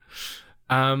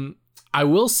 I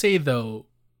will say though,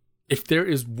 if there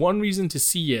is one reason to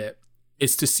see it,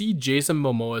 it's to see Jason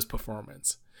Momoa's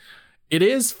performance. It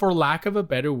is, for lack of a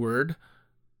better word,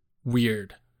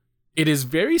 weird. It is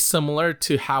very similar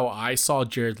to how I saw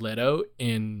Jared Leto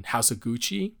in House of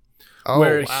Gucci,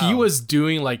 where he was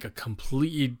doing like a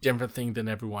completely different thing than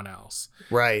everyone else.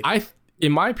 Right.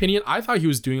 In my opinion, I thought he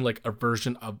was doing like a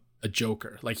version of a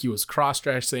Joker. Like he was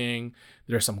cross-dressing.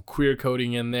 There's some queer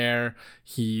coding in there.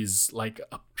 He's like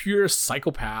a pure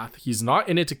psychopath. He's not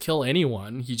in it to kill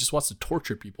anyone. He just wants to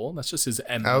torture people. That's just his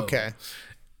MO. Okay.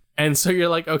 And so you're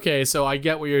like, okay, so I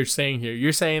get what you're saying here.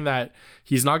 You're saying that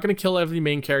he's not going to kill every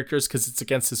main characters because it's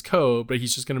against his code, but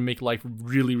he's just going to make life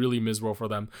really, really miserable for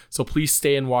them. So please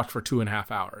stay and watch for 2.5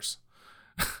 hours.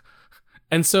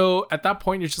 And so at that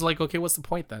point, you're just like, okay, what's the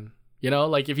point then?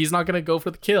 Like if he's not going to go for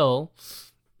the kill,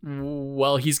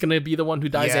 well, he's going to be the one who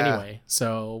dies anyway.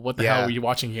 So what the hell are you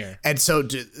watching here? And so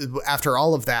after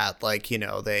all of that, like,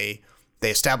 they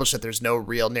establish that there's no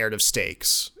real narrative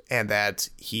stakes and that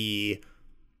he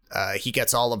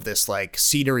gets all of this like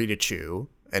scenery to chew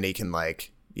and he can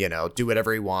like, do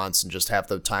whatever he wants and just have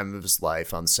the time of his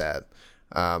life on set.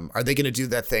 Are they going to do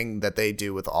that thing that they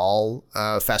do with all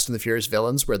Fast and the Furious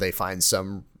villains where they find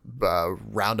some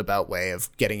roundabout way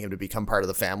of getting him to become part of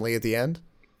the family at the end?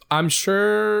 I'm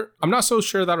not so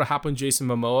sure that'll happen with Jason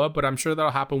Momoa, but I'm sure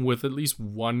that'll happen with at least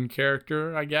one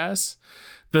character, I guess.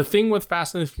 The thing with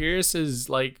Fast and the Furious is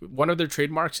like one of their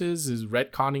trademarks is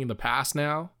retconning in the past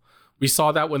now. We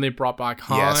saw that when they brought back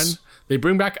Han. Yes. They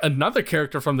bring back another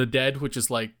character from the dead, which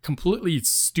is like completely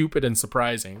stupid and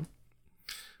surprising.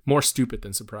 More stupid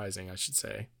than surprising, I should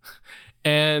say.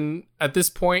 And at this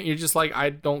point, you're just like,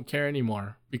 I don't care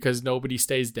anymore because nobody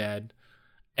stays dead.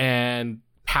 And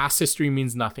past history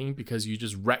means nothing because you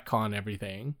just retcon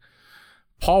everything.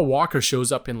 Paul Walker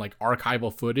shows up in like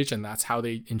archival footage, and that's how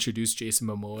they introduce Jason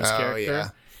Momoa's character. Yeah.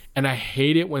 And I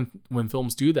hate it when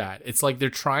films do that. It's like they're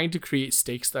trying to create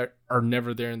stakes that are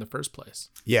never there in the first place.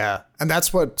 Yeah. And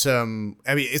that's what,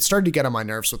 it started to get on my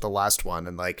nerves with the last one.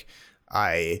 And like,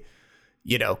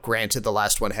 granted the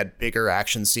last one had bigger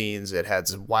action scenes. It had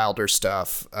some wilder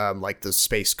stuff, like the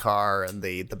space car and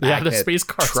the magnet space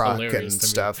truck and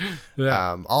stuff.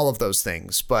 Yeah. All of those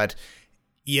things. But,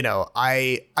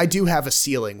 I do have a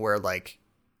ceiling where like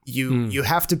you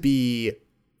have to be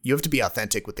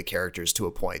authentic with the characters to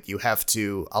a point. You have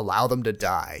to allow them to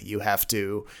die. You have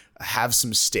to have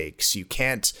some stakes. You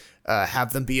can't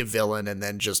have them be a villain and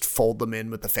then just fold them in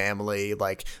with the family.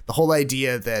 Like the whole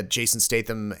idea that Jason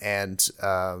Statham and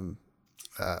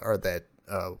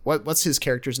what's his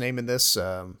character's name in this?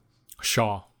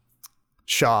 Shaw.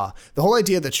 The whole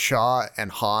idea that Shaw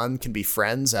and Han can be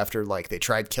friends after like they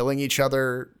tried killing each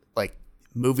other like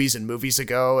movies and movies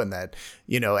ago, and that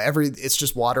it's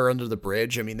just water under the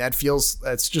bridge. I mean, that's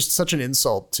just such an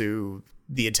insult to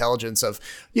the intelligence of,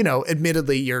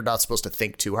 admittedly you're not supposed to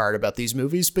think too hard about these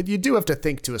movies, but you do have to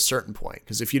think to a certain point,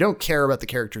 because if you don't care about the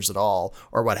characters at all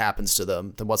or what happens to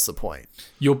them, then what's the point?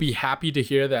 You'll be happy to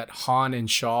hear that Han and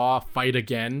Shaw fight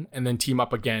again and then team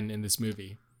up again in this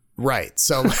movie. Right.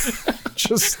 So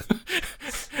just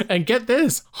and get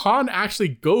this, Han actually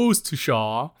goes to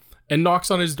Shaw and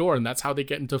knocks on his door, and that's how they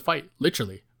get into a fight,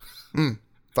 literally.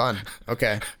 fun.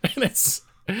 Okay. And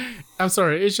I'm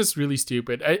sorry, it's just really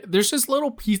stupid. There's just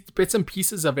little bits and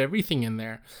pieces of everything in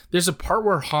there. There's a part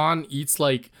where Han eats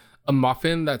like a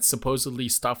muffin that's supposedly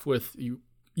stuffed with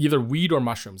either weed or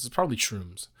mushrooms. It's probably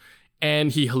shrooms.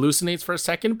 And he hallucinates for a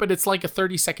second, but it's like a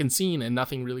 30-second scene and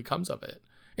nothing really comes of it.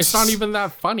 It's not even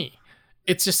that funny.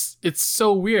 It's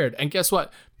so weird. And guess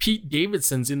what? Pete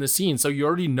Davidson's in the scene, so you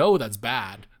already know that's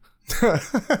bad.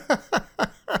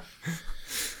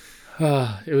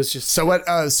 It was just so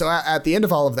what. So at the end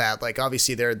of all of that, like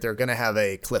obviously they're going to have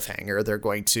a cliffhanger. They're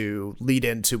going to lead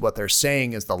into what they're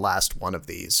saying is the last one of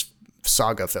these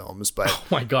saga films. But oh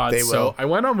my god! They will. I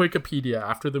went on Wikipedia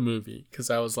after the movie because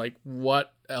I was like,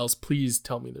 "What else? Please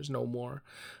tell me there's no more."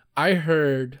 I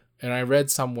heard and I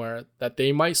read somewhere that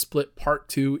they might split part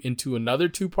 2 into another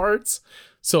 2 parts.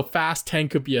 So Fast 10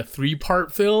 could be a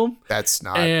 3-part film. That's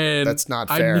not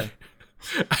fair.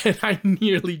 And I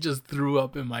nearly just threw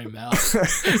up in my mouth.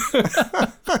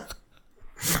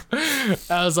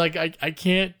 I was like, I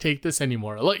can't take this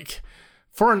anymore. Like,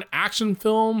 for an action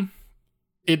film,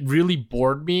 it really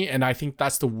bored me, and I think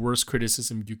that's the worst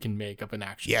criticism you can make of an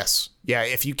action. Yes. Yeah,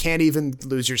 if you can't even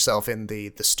lose yourself in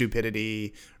the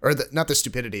stupidity, or not the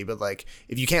stupidity, but like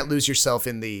if you can't lose yourself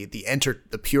in the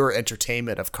pure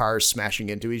entertainment of cars smashing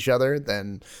into each other,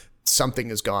 then something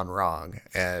has gone wrong.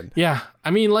 And yeah,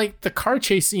 I mean, like the car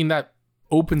chase scene that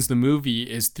opens the movie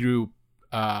is through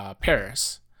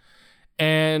Paris,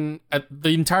 and at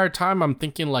the entire time I'm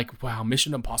thinking like, wow,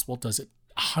 Mission Impossible does it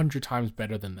 100 times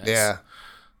better than this. Yeah.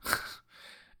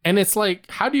 And it's like,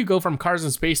 how do you go from cars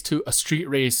in space to a street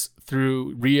race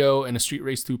through Rio and a street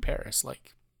race through Paris?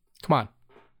 Like, come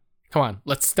on,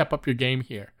 let's step up your game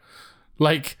here.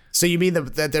 Like, so you mean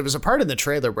that there was a part in the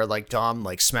trailer where like Dom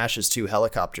like smashes 2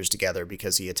 helicopters together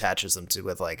because he attaches them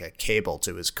with like a cable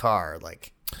to his car?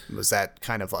 Like, was that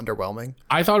kind of underwhelming?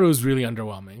 I thought it was really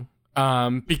underwhelming,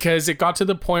 because it got to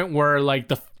the point where like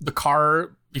the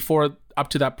car before up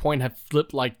to that point had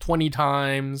flipped like 20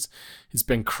 times. It's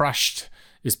been crushed.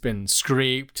 It's been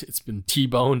scraped. It's been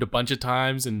T-boned a bunch of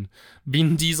times. And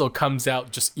Vin Diesel comes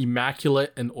out just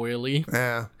immaculate and oily.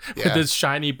 Yeah. With his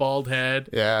shiny bald head.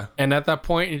 Yeah. And at that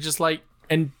point, it's just like,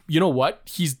 and you know what?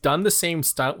 He's done the same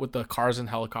stunt with the cars and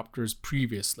helicopters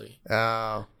previously.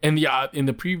 Oh. In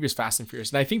the previous Fast and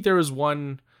Furious. And I think there was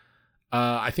one,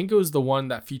 I think it was the one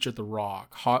that featured The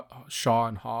Rock, Shaw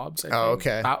and Hobbs. I think.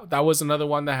 Okay. That was another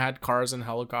one that had cars and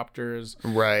helicopters.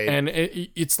 Right. And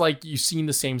it's like you've seen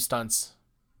the same stunts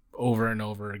over and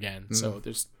over again. So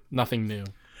there's nothing new.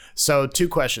 So 2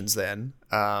 questions then.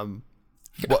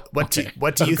 What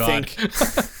do you think?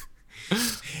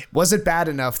 Was it bad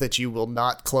enough that you will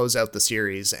not close out the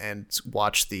series and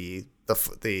watch the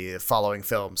following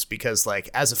films? Because like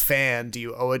as a fan, do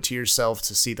you owe it to yourself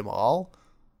to see them all?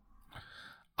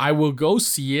 I will go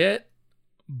see it,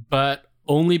 but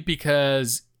only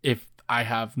because if I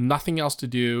have nothing else to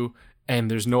do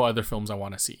and there's no other films I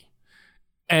want to see,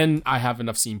 and I have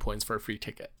enough scene points for a free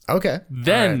ticket. Okay.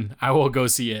 Then right. I will go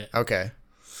see it. Okay.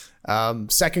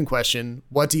 Second question,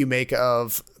 what do you make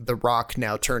of The Rock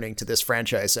now turning to this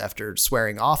franchise after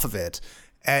swearing off of it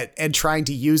and trying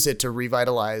to use it to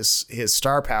revitalize his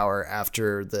star power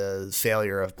after the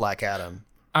failure of Black Adam?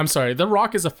 I'm sorry, The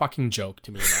Rock is a fucking joke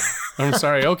to me now. I'm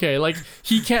sorry. Okay, like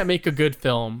he can't make a good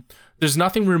film. There's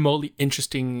nothing remotely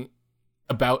interesting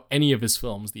about any of his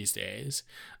films these days.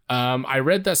 I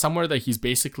read that somewhere that he's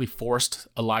basically forced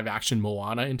a live action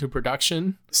Moana into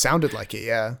production. Sounded like it,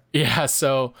 yeah. Yeah,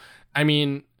 so, I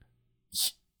mean,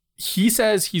 he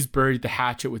says he's buried the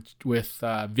hatchet with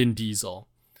Vin Diesel.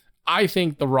 I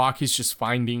think The Rock is just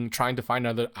trying to find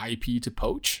another IP to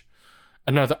poach,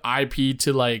 another IP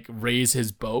to like raise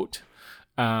his boat.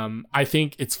 I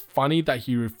think it's funny that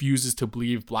he refuses to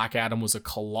believe Black Adam was a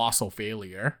colossal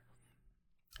failure.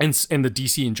 And the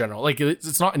DC in general, like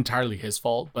it's not entirely his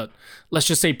fault, but let's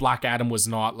just say Black Adam was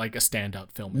not like a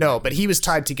standout film. No, but he was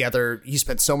tied together. He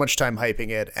spent so much time hyping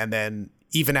it, and then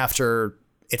even after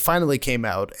it finally came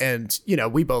out, and you know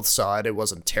we both saw it, it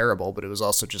wasn't terrible, but it was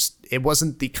also just it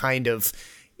wasn't the kind of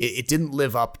it didn't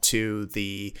live up to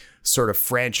the sort of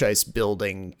franchise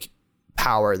building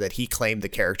power that he claimed the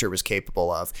character was capable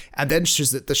of. And then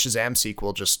the Shazam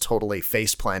sequel just totally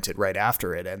face planted right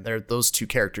after it, and those 2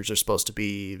 characters are supposed to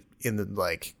be in the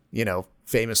like, you know,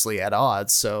 famously at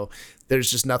odds, so there's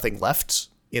just nothing left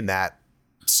in that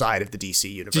side of the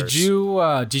DC universe.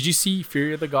 Did you see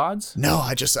Fury of the Gods? No,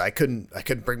 I couldn't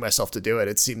bring myself to do it.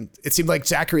 It seemed like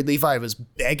Zachary Levi was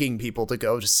begging people to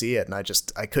go to see it, and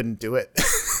I couldn't do it.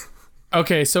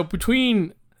 Okay, so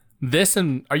between this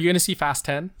and are you going to see Fast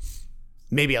 10?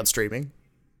 Maybe on streaming.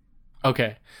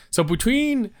 Okay, so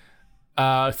between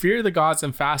Fear of the Gods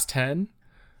and Fast 10,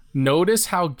 notice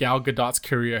how Gal Gadot's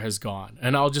career has gone,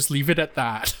 and I'll just leave it at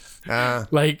that.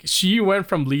 Like, she went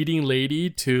from leading lady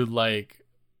to like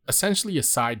essentially a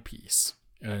side piece,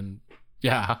 and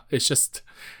yeah,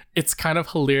 it's kind of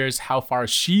hilarious how far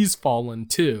she's fallen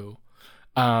too,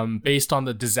 based on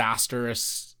the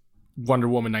disastrous Wonder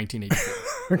Woman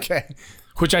 1984. Okay,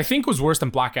 which I think was worse than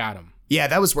Black Adam. Yeah,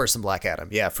 that was worse than Black Adam.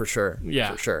 Yeah, for sure.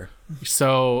 Yeah, for sure.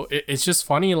 So it's just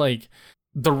funny, like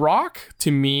The Rock,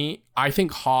 to me, I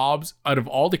think Hobbs, out of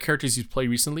all the characters he's played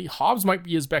recently, Hobbs might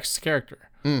be his best character.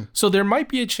 So there might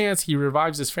be a chance he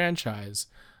revives his franchise,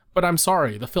 but I'm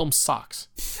sorry, the film sucks.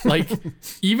 Like,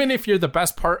 even if you're the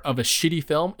best part of a shitty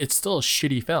film, it's still a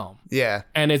shitty film. Yeah.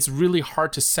 And it's really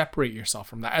hard to separate yourself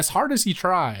from that. As hard as he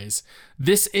tries,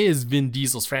 this is Vin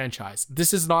Diesel's franchise.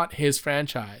 This is not his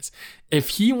franchise. If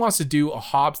he wants to do a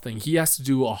Hobbs thing, he has to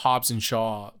do a Hobbs and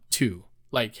Shaw 2.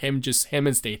 Like him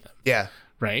and Statham. Yeah.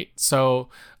 Right? So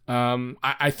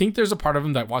I think there's a part of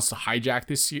him that wants to hijack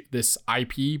this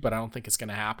IP, but I don't think it's going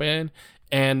to happen.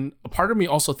 And a part of me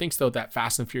also thinks, though, that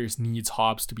Fast and Furious needs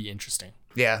Hobbs to be interesting.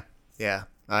 Yeah. Yeah.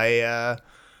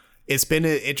 It's been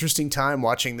an interesting time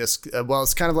watching this. Well,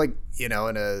 it's kind of like, to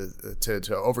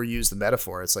overuse the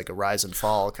metaphor, it's like a rise and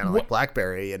fall, kind of like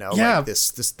Blackberry, Yeah. like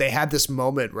this, they had this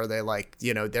moment where they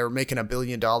they were making $1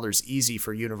 billion easy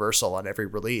for Universal on every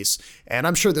release. And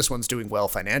I'm sure this one's doing well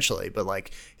financially, but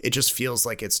like, it just feels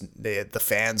like the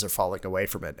fans are falling away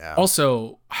from it now.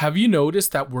 Also, have you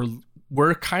noticed that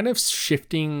we're kind of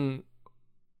shifting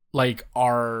like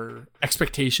our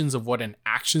expectations of what an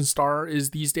action star is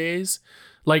these days?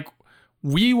 Like,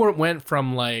 we went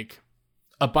from like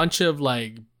a bunch of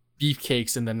like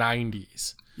beefcakes in the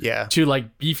 90s, to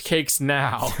like beefcakes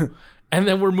now, and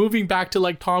then we're moving back to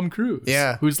like Tom Cruise,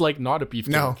 who's like not a beefcake.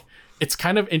 No, it's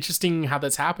kind of interesting how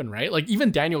that's happened, right? Like, even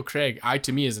Daniel Craig,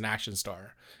 to me, is an action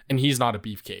star, and he's not a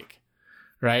beefcake,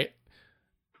 right?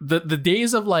 The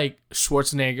days of like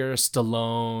Schwarzenegger,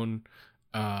 Stallone,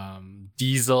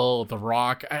 Diesel, The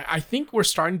Rock, I think we're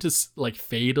starting to like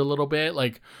fade a little bit.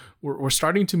 Like, we're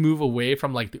starting to move away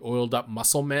from like the oiled up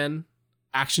muscle man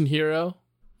action hero.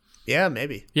 Yeah,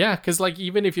 maybe. Yeah, because like,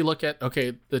 even if you look at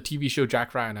the TV show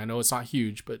Jack Ryan, I know it's not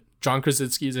huge, but John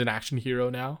Krasinski is an action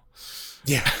hero now.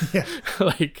 Yeah.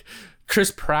 Like, Chris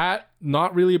Pratt,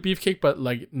 not really a beefcake, but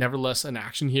like nevertheless an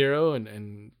action hero,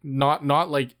 and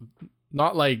not like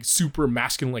super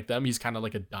masculine like them. He's kind of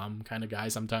like a dumb kind of guy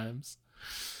sometimes.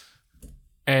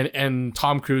 And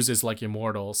Tom Cruise is like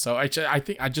immortal. So I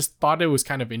just thought it was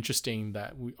kind of interesting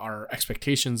that our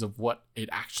expectations of what an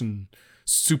action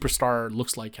superstar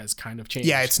looks like has kind of changed.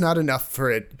 Yeah, it's not enough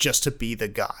for it just to be the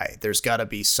guy. There's got to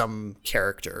be some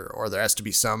character, or there has to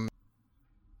be some,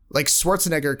 like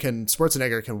Schwarzenegger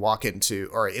can walk into,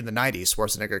 or in the 90s,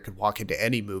 Schwarzenegger could walk into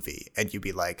any movie and you'd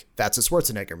be like, that's a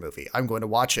Schwarzenegger movie. I'm going to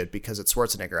watch it because it's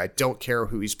Schwarzenegger. I don't care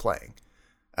who he's playing.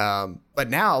 But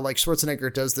now, like,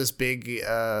 Schwarzenegger does this big,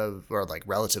 or like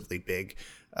relatively big,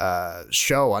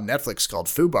 show on Netflix called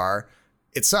FUBAR.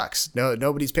 It sucks.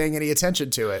 Nobody's paying any attention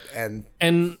to it.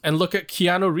 And look at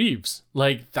Keanu Reeves.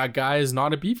 Like, that guy is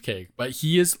not a beefcake, but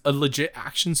he is a legit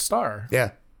action star.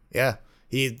 Yeah. Yeah.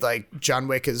 He, like, John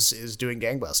Wick is doing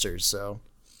gangbusters. So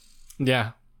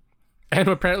yeah. And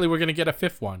apparently we're going to get a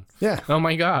fifth one. Yeah. Oh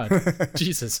my God.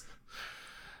 Jesus.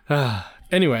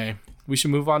 Anyway, we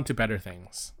should move on to better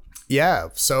things. Yeah.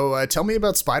 So tell me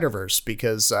about Spider-Verse,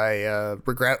 because I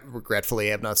regretfully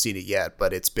have not seen it yet,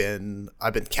 but I've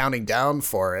been counting down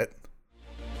for it.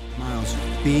 Miles,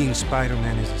 being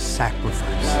Spider-Man is a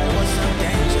sacrifice.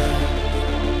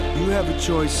 You have a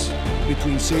choice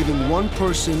between saving one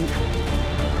person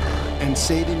and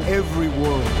saving every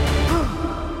world.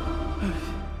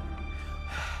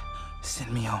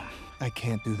 Send me home. I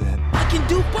can't do that. I can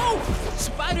do both!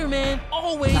 Spider-Man,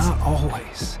 always... Not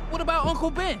always. What about Uncle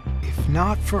Ben? If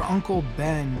not for Uncle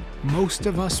Ben, most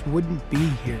of us wouldn't be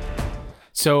here.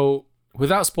 So,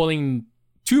 without spoiling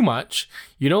too much,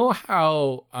 you know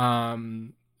how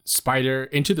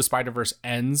Into the Spider-Verse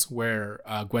ends where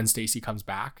Gwen Stacy comes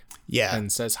back? Yeah.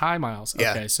 And says, "Hi, Miles."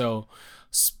 Yeah. Okay, so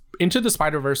Into the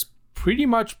Spider-Verse pretty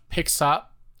much picks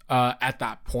up at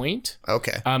that point.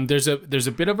 Okay. There's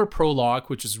a bit of a prologue,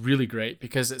 which is really great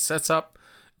because it sets up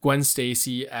Gwen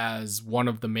Stacy as one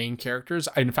of the main characters.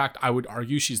 In fact, I would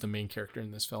argue she's the main character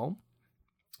in this film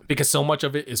because so much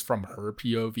of it is from her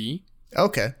POV.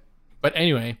 Okay. But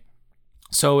anyway,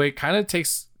 so it kind of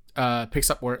picks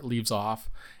up where it leaves off,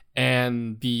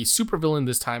 and the supervillain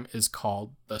this time is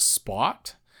called The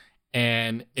Spot,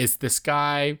 and it's this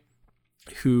guy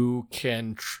who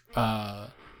can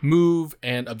move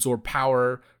and absorb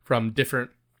power from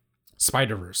different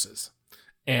Spider-Verses.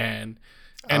 And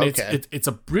it's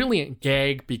a brilliant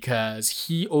gag because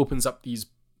he opens up these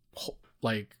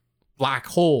like black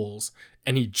holes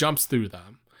and he jumps through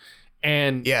them.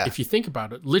 And if you think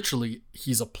about it, literally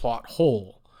he's a plot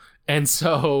hole. And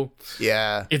so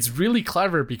it's really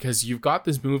clever because you've got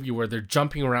this movie where they're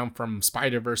jumping around from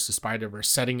Spider-Verse to Spider-Verse,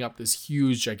 setting up this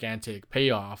huge, gigantic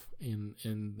payoff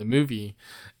in the movie.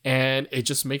 And it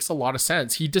just makes a lot of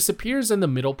sense. He disappears in the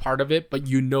middle part of it, but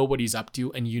you know what he's up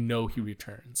to and you know he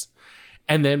returns.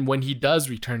 And then when he does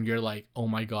return, you're like, oh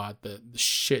my God, the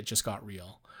shit just got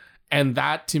real. And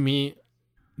that to me,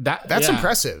 that's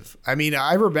impressive. I mean,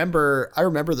 I remember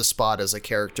the Spot as a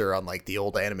character on like the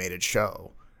old animated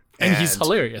show. And he's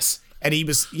hilarious. And he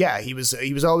was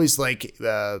always like,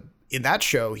 in that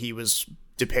show, he was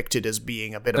depicted as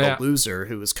being a bit of a loser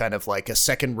who was kind of like a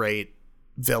second-rate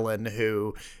villain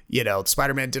who, you know,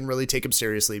 Spider-Man didn't really take him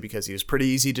seriously because he was pretty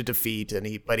easy to defeat,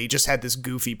 but he just had this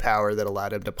goofy power that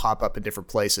allowed him to pop up in different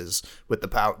places with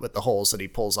the holes that he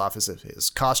pulls off his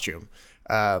costume.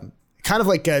 Kind of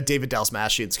like David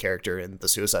Dalsmashian's character in the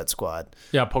Suicide Squad.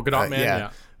 Yeah, Polka Dot Man.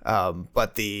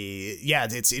 But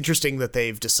it's interesting that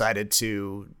they've decided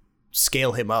to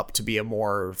scale him up to be a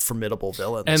more formidable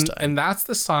villain this time. And that's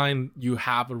the sign you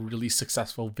have a really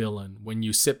successful villain, when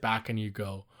you sit back and you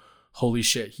go, holy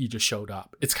shit, he just showed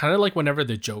up. It's kind of like whenever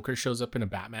the Joker shows up in a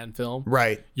Batman film.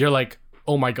 Right. You're like,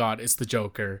 oh my God, it's the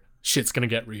Joker. Shit's going to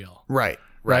get real. Right.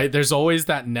 There's always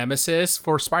that nemesis.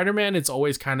 For Spider-Man, it's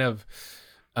always kind of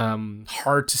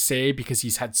hard to say because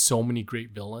he's had so many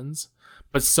great villains.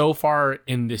 But so far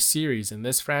in this series, in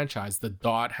this franchise, the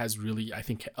Dot has really, I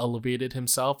think, elevated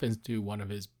himself into one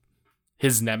of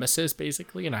his nemesis,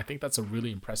 basically. And I think that's a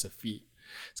really impressive feat.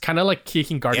 It's kind of like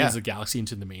kicking Guardians of the Galaxy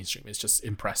into the mainstream. It's just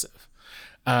impressive.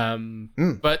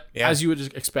 But as you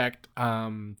would expect,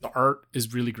 the art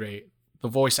is really great. The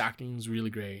voice acting is really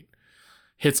great.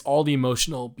 Hits all the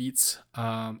emotional beats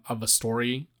of a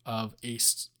story, of a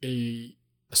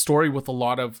story with a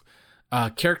lot of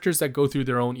characters that go through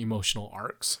their own emotional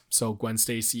arcs. So Gwen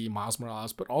Stacy, Miles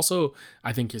Morales, but also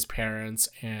I think his parents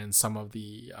and some of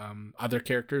the other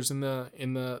characters in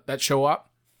the that show up.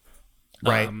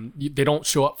 Right. They don't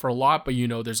show up for a lot, but you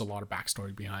know there's a lot of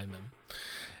backstory behind them.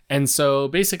 And so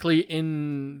basically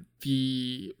in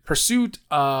the pursuit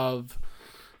of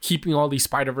keeping all these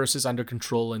Spider-Verses under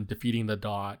control and defeating the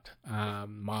Dot,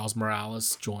 Miles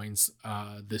Morales joins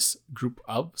this group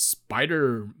of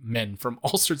Spider-Men from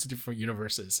all sorts of different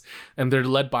universes. And they're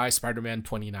led by Spider-Man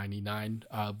 2099,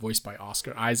 voiced by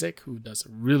Oscar Isaac, who does a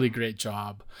really great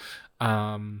job.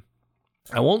 I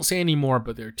won't say any more,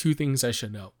 but there are two things I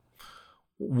should know.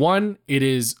 One, it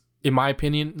is, in my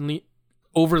opinion,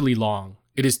 overly long.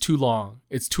 It is too long.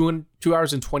 It's 2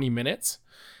 hours and 20 minutes.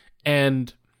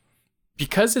 And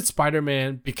because it's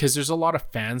Spider-Man, because there's a lot of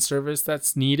fan service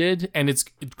that's needed, and it's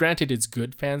granted it's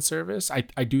good fan service, I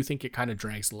do think it kind of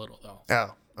drags a little though.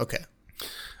 Oh, okay.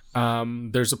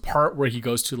 There's a part where he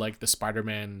goes to like the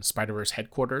Spider-Verse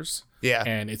headquarters. Yeah.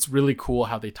 And it's really cool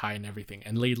how they tie in everything,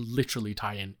 and they literally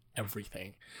tie in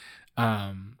everything.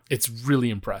 It's really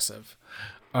impressive.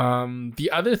 The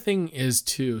other thing is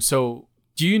too, so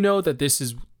do you know that this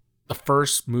is the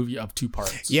first movie of 2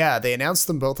 parts? Yeah, they announced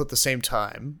them both at the same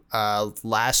time.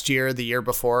 Last year, the year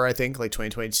before, I think, like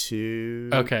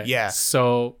 2022. Okay. Yeah.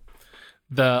 So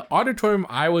the auditorium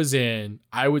I was in,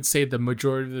 I would say the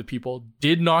majority of the people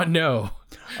did not know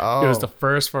it was the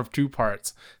first of 2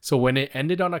 parts. So when it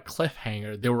ended on a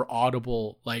cliffhanger, they were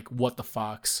audible like, what the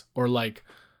fucks, or like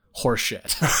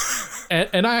horseshit.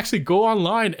 and I actually go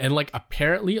online and like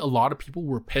apparently a lot of people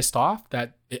were pissed off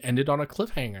that it ended on a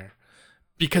cliffhanger,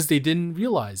 because they didn't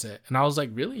realize it. And I was like,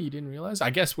 really? You didn't realize? I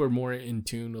guess we're more in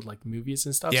tune with like movies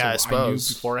and stuff. Yeah, so I suppose. I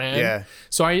knew beforehand. Yeah.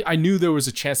 So I knew there was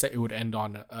a chance that it would end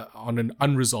on an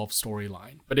unresolved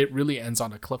storyline, but it really ends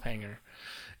on a cliffhanger.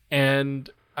 And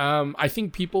I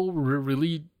think people were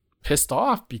really pissed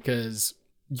off because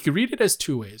you could read it as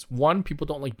 2 ways. One, people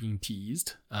don't like being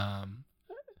teased,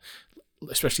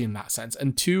 especially in that sense.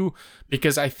 And 2,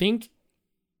 because I think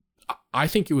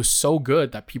it was so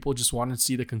good that people just wanted to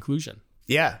see the conclusion.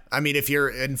 Yeah. I mean, if you're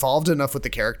involved enough with the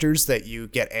characters that you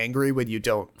get angry when you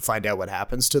don't find out what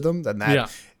happens to them, then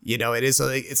that, you know, it's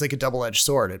like a double-edged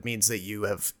sword. It means that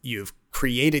you've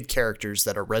created characters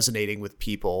that are resonating with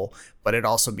people, but it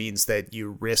also means that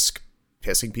you risk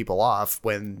pissing people off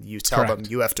when you tell them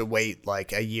you have to wait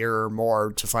like a year or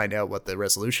more to find out what the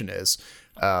resolution is.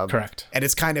 Correct. And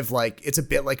it's kind of like, it's a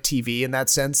bit like TV in that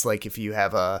sense. Like if you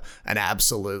have an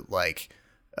absolute like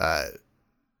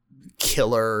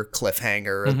killer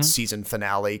cliffhanger and season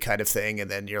finale kind of thing, and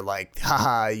then you're like,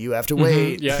 haha, you have to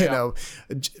wait. You know,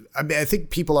 I mean, I think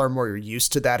people are more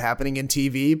used to that happening in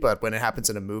TV, but when it happens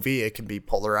in a movie, it can be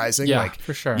polarizing. Yeah, like,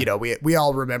 for sure. You know, we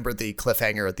all remember the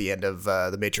cliffhanger at the end of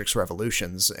The Matrix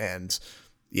Revolutions, and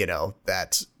you know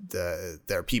that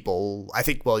there are people. I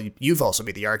think, well, you've also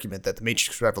made the argument that The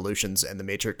Matrix Revolutions and The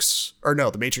Matrix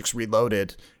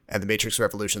Reloaded and The Matrix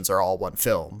Revolutions are all one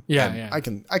film. Yeah. I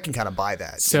can kind of buy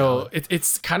that. So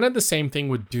it's kind of the same thing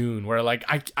with Dune, where like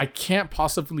I can't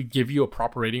possibly give you a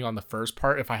proper rating on the first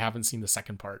part if I haven't seen the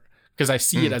second part, because I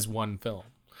see it as one film.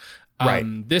 Right.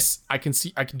 This I can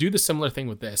do the similar thing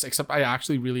with this, except I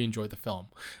actually really enjoyed the film.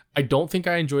 I don't think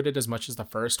I enjoyed it as much as the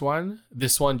first one.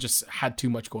 This one just had too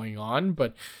much going on,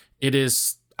 but it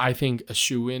is, I think, a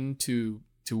shoo-in to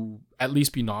at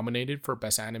least be nominated for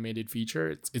Best Animated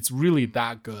Feature. It's really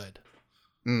that good.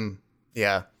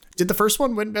 Yeah. Did the first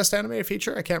one win Best Animated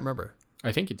Feature? I can't remember.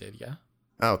 I think it did, yeah.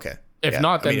 Oh, okay. If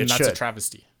not, then that's a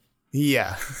travesty.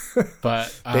 Yeah. But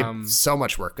so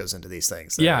much work goes into these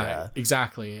things.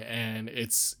 Exactly. And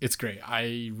it's great.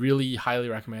 I really highly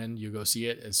recommend you go see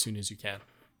it as soon as you can.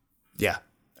 Yeah.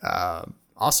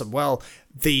 Awesome. Well,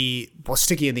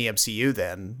 sticking in the MCU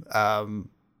then,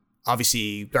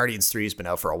 obviously Guardians 3 has been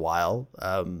out for a while.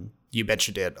 You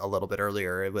mentioned it a little bit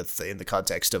earlier in the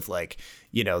context of, like,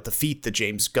 you know, the feat that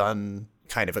James Gunn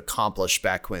kind of accomplished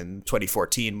back when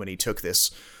 2014, when he took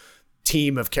this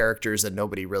team of characters that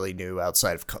nobody really knew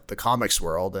outside of the comics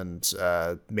world and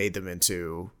made them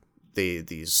into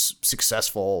these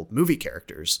successful movie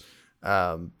characters.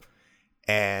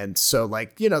 And so,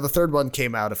 like, you know, the third one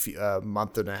came out a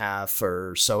month and a half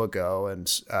or so ago,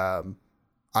 and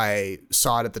I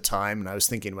saw it at the time, and I was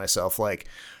thinking to myself, like,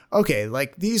 okay,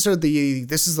 like this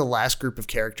is the last group of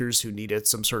characters who needed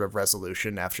some sort of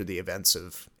resolution after the events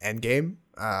of Endgame,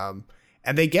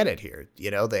 and they get it here.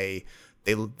 You know, they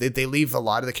leave a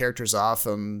lot of the characters off,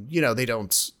 and you know, they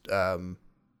don't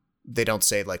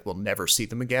say like we'll never see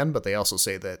them again, but they also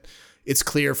say that it's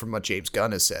clear from what James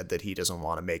Gunn has said that he doesn't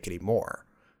want to make any more,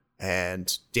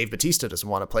 and Dave Bautista doesn't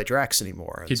want to play Drax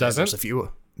anymore. And he doesn't. There's a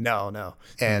few. No,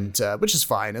 and which is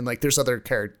fine. And like, there's other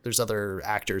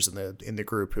actors in the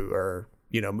group who are,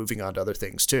 you know, moving on to other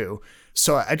things too.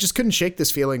 So I just couldn't shake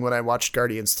this feeling when I watched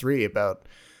Guardians 3 about,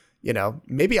 you know,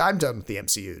 maybe I'm done with the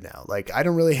MCU now. Like, I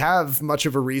don't really have much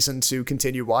of a reason to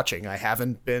continue watching. I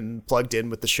haven't been plugged in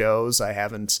with the shows. I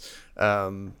haven't,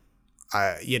 I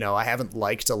haven't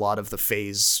liked a lot of the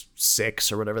Phase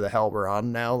 6 or whatever the hell we're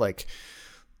on now. Like,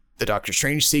 the Doctor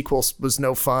Strange sequel was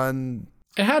no fun.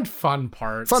 It had fun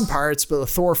parts, but the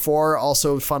Thor 4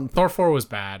 also fun. Thor 4 was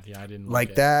bad. Yeah, I didn't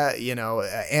like that. You know,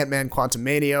 Ant-Man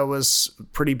Quantumania was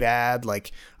pretty bad.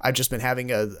 Like, I've just been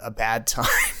having a bad time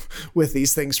with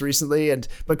these things recently.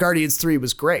 But Guardians 3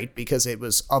 was great because it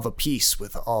was of a piece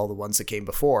with all the ones that came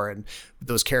before, and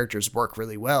those characters work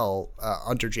really well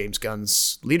under James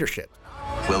Gunn's leadership.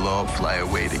 We'll all fly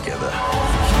away together.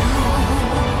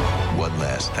 One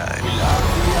last time.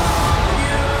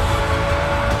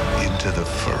 Into the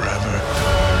forever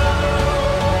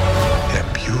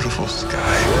and beautiful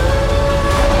sky.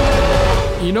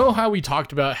 You know how we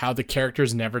talked about how the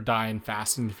characters never die in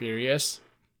Fast and Furious?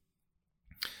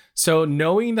 So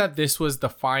knowing that this was the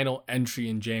final entry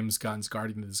in James Gunn's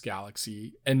Guardians of the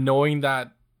Galaxy, and knowing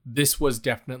that this was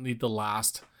definitely the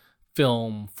last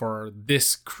film for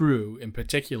this crew in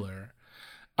particular,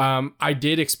 I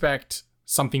did expect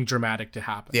something dramatic to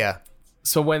happen. Yeah.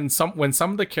 So when some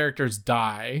of the characters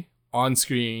die on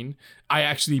screen, I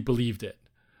actually believed it.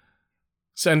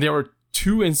 So, and there were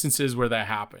two instances where that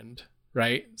happened,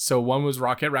 right? So one was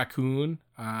Rocket Raccoon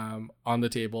on the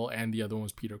table, and the other one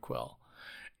was Peter Quill.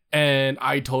 And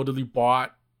I totally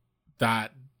bought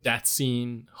that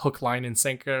scene, hook, line, and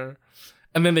sinker.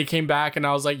 And then they came back, and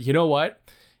I was like, you know what?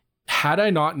 Had I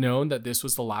not known that this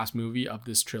was the last movie of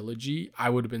this trilogy, I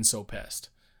would have been so pissed.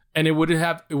 And it wouldn't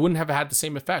have had the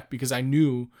same effect, because I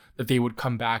knew that they would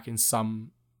come back in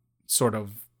some sort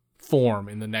of form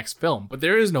in the next film, but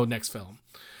there is no next film.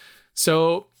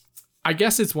 So I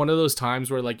guess it's one of those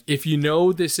times where, like, if you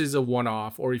know this is a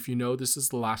one-off, or if you know this is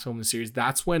the last film in the series,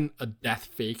 that's when a death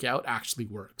fake out actually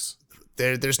works.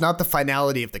 There's not the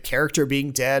finality of the character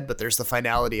being dead, but there's the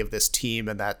finality of this team,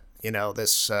 and that, you know,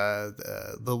 this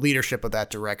the leadership of that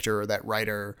director or that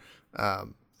writer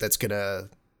that's gonna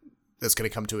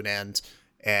come to an end.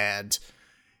 And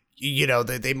you know,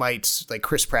 they might, like,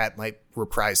 Chris Pratt might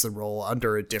reprise the role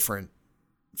under a different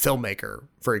filmmaker,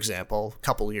 for example, a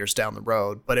couple of years down the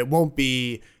road, but it'll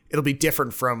be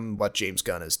different from what James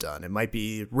Gunn has done. It might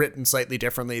be written slightly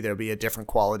differently. There'll be a different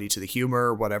quality to the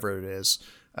humor, whatever it is.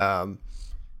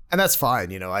 And that's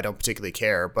fine, I don't particularly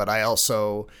care, but I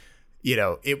also,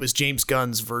 it was James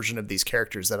Gunn's version of these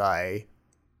characters that I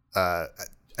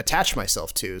attach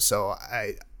myself to. So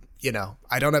I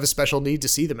don't have a special need to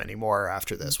see them anymore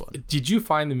after this one. Did you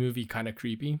find the movie kind of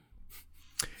creepy?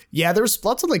 Yeah, there's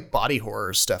lots of like body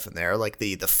horror stuff in there, like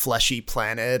the fleshy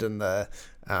planet and the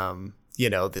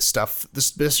the stuff,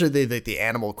 especially the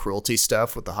animal cruelty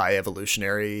stuff with the high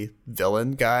evolutionary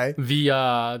villain guy.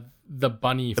 The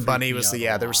bunny. The bunny was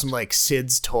there was some like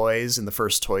Sid's toys in the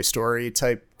first Toy Story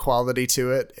type quality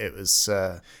to it. It was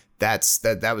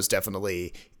that was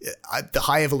definitely the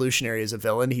high evolutionary as a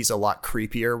villain. He's a lot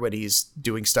creepier when he's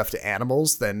doing stuff to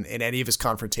animals than in any of his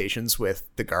confrontations with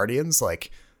the Guardians.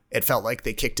 Like, it felt like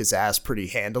they kicked his ass pretty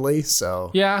handily.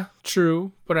 So yeah,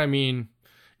 true. But I mean,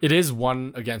 it is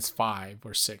 1 against 5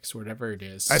 or 6, whatever it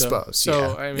is. I suppose.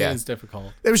 So I mean, it's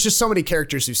difficult. There was just so many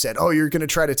characters who said, "Oh, you're going to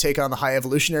try to take on the high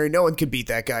evolutionary. No one can beat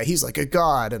that guy. He's like a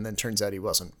god." And then turns out he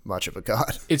wasn't much of a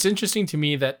god. It's interesting to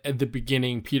me that at the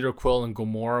beginning, Peter Quill and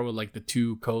Gamora were like the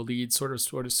two co-leads, sort of,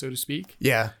 so to speak.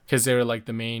 Yeah, because they were like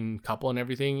the main couple and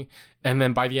everything. And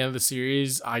then by the end of the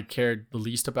series, I cared the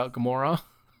least about Gamora.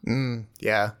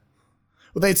 Yeah.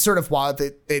 Well,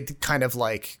 they'd kind of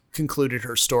like concluded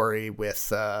her story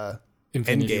with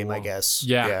Endgame, I guess.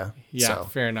 Yeah. So.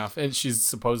 Fair enough. And she's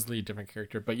supposedly a different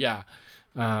character, but yeah,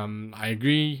 I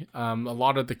agree. A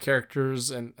lot of the characters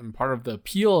and part of the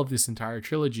appeal of this entire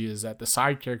trilogy is that the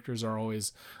side characters are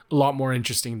always a lot more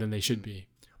interesting than they should be.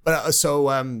 But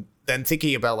then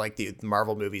thinking about like the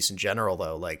Marvel movies in general,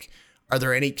 though, like, are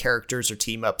there any characters or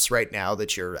team ups right now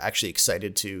that you're actually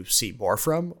excited to see more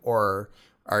from, or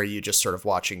are you just sort of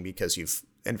watching because you've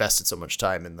invested so much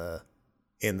time in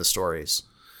the stories?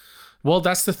 Well,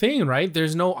 that's the thing, right?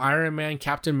 There's no Iron Man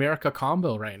Captain America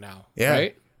combo right now. Yeah.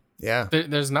 Right? Yeah.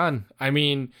 There's none. I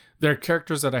mean, there are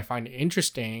characters that I find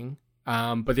interesting,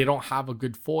 but they don't have a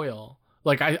good foil.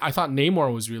 Like I thought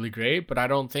Namor was really great, but I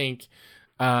don't think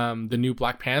the new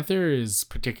Black Panther is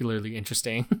particularly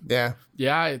interesting. Yeah.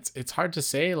 Yeah, it's hard to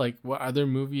say like what other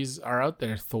movies are out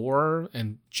there. Thor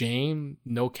and Jane,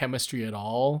 no chemistry at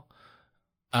all.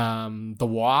 The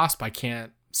Wasp, I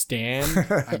can't stand.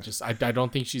 I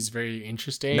don't think she's very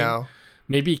interesting. No.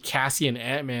 Maybe Cassie and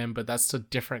Ant-Man, but that's a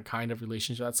different kind of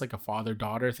relationship. That's like a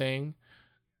father-daughter thing.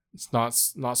 It's not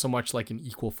so much like an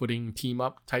equal footing team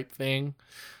up type thing.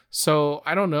 So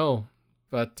I don't know.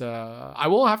 But I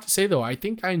will have to say, though, I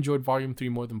think I enjoyed Volume 3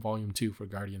 more than Volume 2 for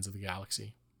Guardians of the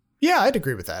Galaxy. Yeah, I'd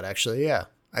agree with that, actually. Yeah.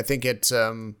 I think it,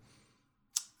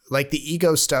 like the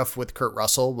ego stuff with Kurt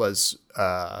Russell was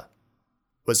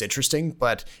interesting,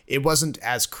 but it wasn't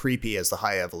as creepy as the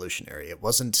High Evolutionary. It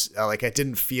wasn't, like, I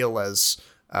didn't feel as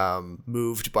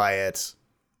moved by it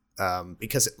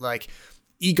because, like,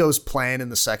 Ego's plan in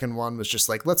the second one was just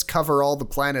like, let's cover all the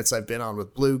planets I've been on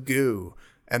with blue goo.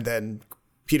 And then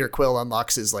Peter Quill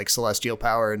unlocks his like celestial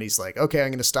power and he's like, okay, I'm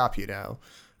going to stop you now.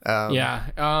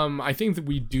 I think that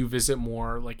we do visit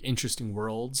more like interesting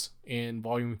worlds in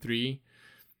Volume 3.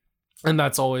 And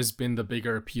that's always been the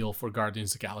bigger appeal for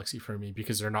Guardians of the Galaxy for me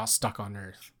because they're not stuck on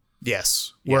Earth.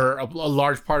 Yes. Where a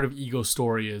large part of Ego's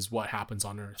story is what happens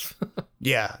on Earth.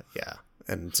 Yeah.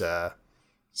 And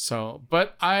so,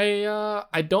 but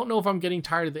I don't know if I'm getting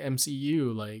tired of the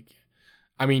MCU. Like,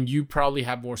 I mean, you probably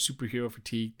have more superhero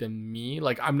fatigue than me.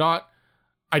 Like,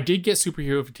 I did get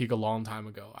superhero fatigue a long time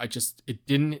ago.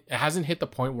 It hasn't hit the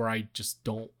point where I just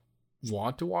don't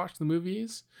want to watch the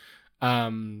movies.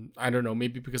 I don't know,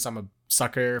 maybe because I'm a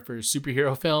sucker for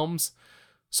superhero films.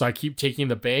 So I keep taking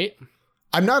the bait.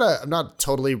 I'm not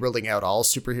totally ruling out all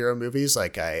superhero movies.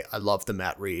 Like I love the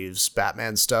Matt Reeves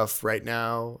Batman stuff right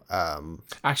now.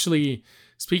 Actually,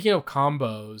 speaking of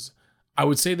combos, I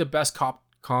would say the best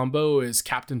combo is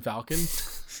Captain Falcon.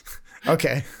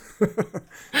 Okay.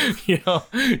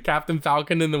 Captain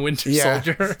Falcon and the Winter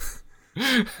Soldier.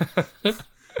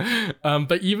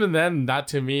 But even then, that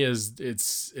to me is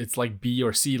it's like B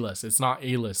or C list. It's not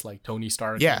A list like Tony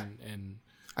Stark. Yeah. And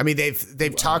I mean,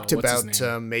 they've talked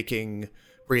about making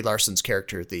Brie Larson's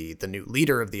character the new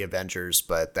leader of the Avengers,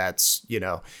 but that's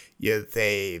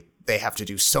they have to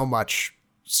do so much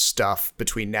stuff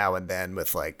between now and then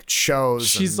with like shows.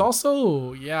 She's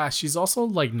also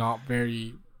like not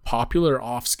very popular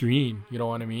off screen. You know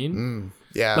what I mean?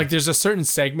 Yeah. Like there's a certain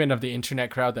segment of the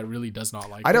internet crowd that really does not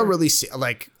like her. I don't really see,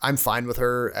 like, I'm fine with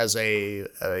her as a,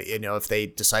 if they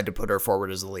decide to put her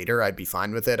forward as a leader, I'd be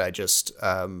fine with it. I just,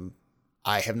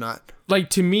 I have not. Like,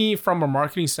 to me, from a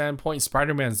marketing standpoint,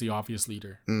 Spider-Man's the obvious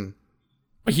leader.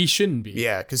 But he shouldn't be.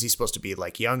 Yeah, because he's supposed to be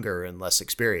like younger and less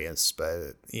experienced,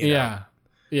 but Yeah.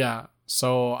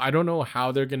 So I don't know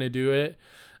how they're going to do it.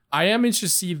 I am interested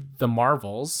to see the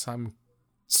Marvels. I'm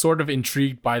sort of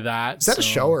intrigued by that. Is that a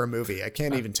show or a movie? I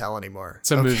can't even tell anymore.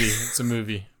 It's a movie. It's a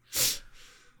movie.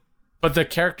 But the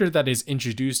character that is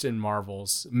introduced in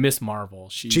Marvel's Miss Marvel,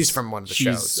 she's from one of the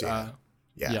shows.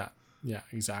 Yeah,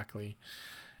 exactly.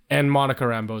 And Monica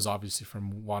Rambeau is obviously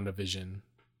from WandaVision.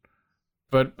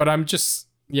 But I'm just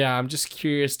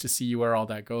curious to see where all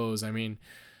that goes. I mean,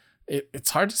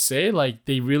 it's hard to say. Like,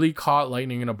 they really caught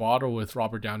lightning in a bottle with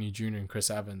Robert Downey Jr. and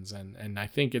Chris Evans, and I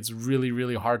think it's really,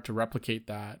 really hard to replicate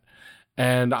that.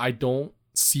 And I don't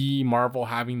see Marvel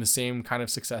having the same kind of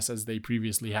success as they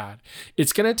previously had.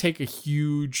 It's gonna take a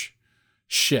huge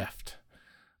shift,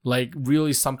 like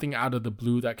really something out of the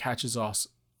blue that catches us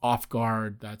off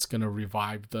guard. That's gonna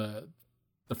revive the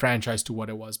franchise to what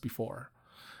it was before.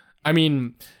 I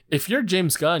mean, if you're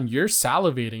James Gunn, you're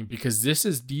salivating because this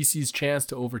is DC's chance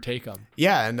to overtake him.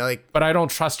 Yeah, and but I don't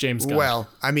trust James Gunn. Well,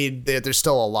 I mean, there's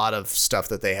still a lot of stuff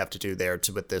that they have to do there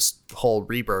with this whole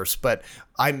rebirth. But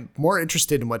I'm more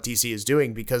interested in what DC is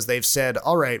doing because they've said,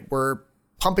 all right, we're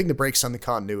pumping the brakes on the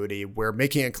continuity. We're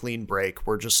making a clean break.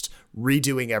 We're just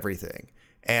redoing everything.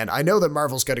 And I know that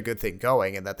Marvel's got a good thing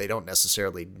going and that they don't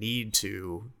necessarily need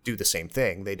to do the same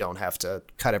thing. They don't have to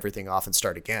cut everything off and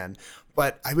start again.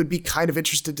 But I would be kind of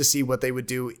interested to see what they would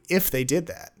do if they did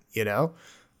that, you know?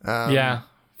 Yeah,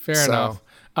 fair enough.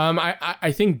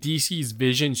 I think DC's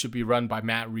vision should be run by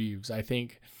Matt Reeves. I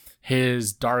think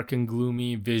his dark and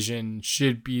gloomy vision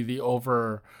should be the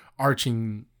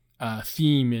overarching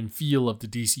theme and feel of the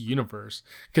DC universe.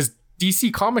 Because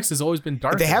DC Comics has always been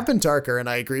darker. They have been darker, and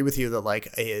I agree with you that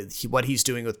what he's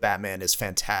doing with Batman is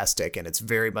fantastic, and it's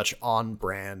very much on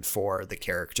brand for the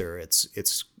character.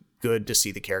 It's good to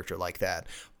see the character like that,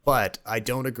 but I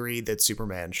don't agree that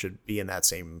Superman should be in that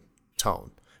same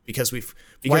tone because we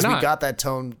got that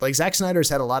tone. Like Zack Snyder's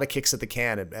had a lot of kicks at the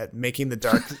can at making the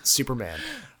dark Superman.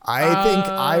 I think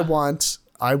I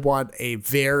want a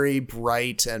very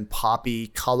bright and poppy,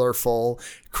 colorful,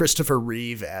 Christopher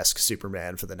Reeve-esque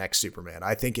Superman for the next Superman.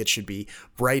 I think it should be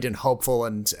bright and hopeful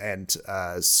and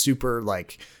super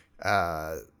like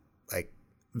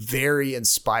very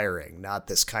inspiring, not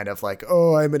this kind of like,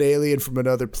 oh, I'm an alien from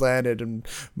another planet and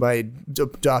my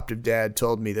adoptive dad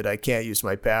told me that I can't use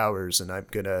my powers and I'm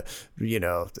gonna,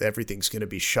 everything's gonna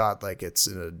be shot like it's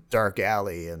in a dark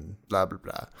alley and blah blah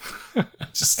blah.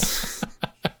 Just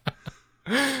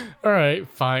all right,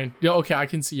 fine. Yeah, okay, I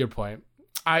can see your point.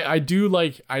 I do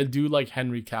like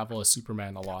Henry Cavill as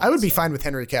Superman a lot. I would be fine with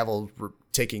Henry Cavill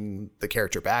taking the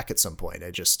character back at some point.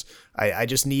 I just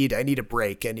need a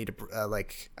break. I need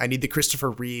the Christopher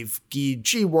Reeve G.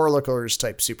 Warlockers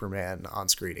type Superman on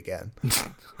screen again.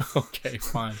 Okay,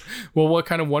 fine. Well, what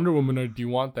kind of Wonder Woman do you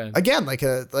want then? Again, like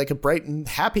a bright and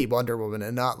happy Wonder Woman,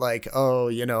 and not like,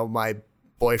 oh, my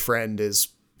boyfriend has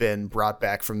been brought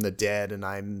back from the dead and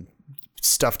I'm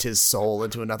stuffed his soul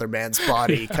into another man's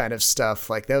body kind of stuff.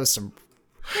 Like that was some.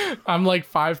 I'm like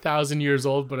 5,000 years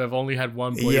old, but I've only had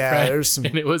one boyfriend. Yeah, there's some,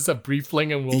 and it was a brief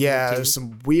fling in World War II. There's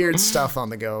some weird stuff on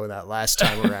the go that last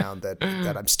time around that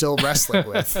I'm still wrestling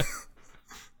with.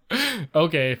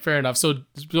 Okay, fair enough. So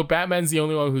Batman's the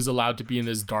only one who's allowed to be in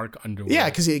this dark underworld. Yeah,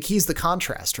 because he's the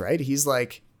contrast, right? He's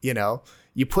like,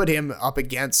 you put him up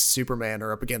against Superman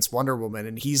or up against Wonder Woman,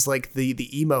 and he's like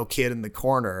the emo kid in the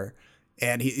corner.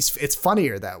 And it's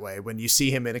funnier that way when you see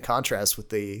him in a contrast with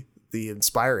the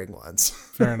inspiring ones.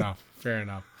 Fair enough.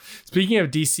 Speaking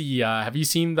of DC, have you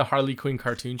seen the Harley Quinn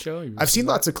cartoon show? I've seen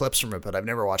lots of clips from it, but I've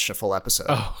never watched a full episode.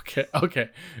 Oh, okay.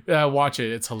 Watch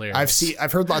it. It's hilarious.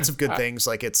 I've heard lots of good things.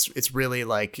 Like it's really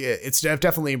like it's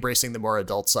definitely embracing the more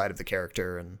adult side of the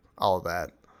character and all of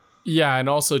that. Yeah, and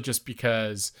also just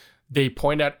because they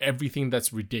point out everything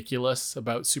that's ridiculous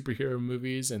about superhero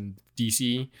movies and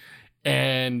DC,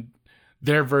 and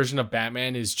their version of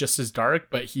Batman is just as dark,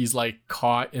 but he's like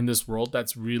caught in this world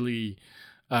that's really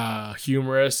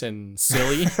humorous and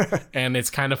silly. And it's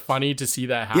kind of funny to see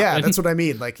that happen. Yeah, that's what I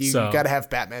mean. Like you got to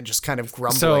have Batman just kind of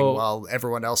grumbling while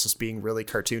everyone else is being really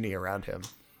cartoony around him.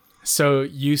 So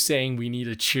you saying we need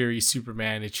a cheery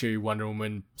Superman, a cheery Wonder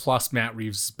Woman, plus Matt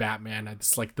Reeves' Batman.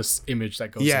 It's like this image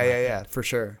that goes. Yeah, for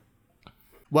sure.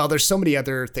 Well, there's so many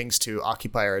other things to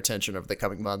occupy our attention over the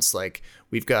coming months. Like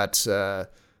we've got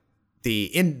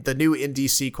the new indie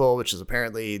sequel, which is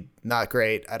apparently not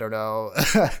great. I don't know.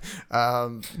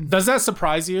 Does that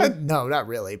surprise you? No, not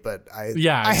really. But I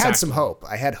had some hope.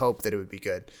 I had hope that it would be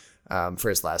good for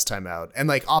his last time out. And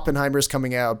like Oppenheimer's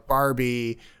coming out,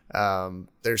 Barbie.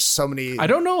 There's so many. I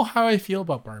don't know how I feel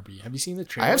about Barbie. Have you seen the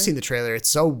trailer? I have seen the trailer. It's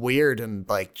so weird and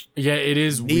like it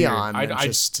is neon.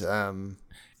 Weird.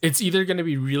 It's either going to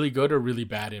be really good or really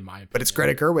bad in my opinion. But it's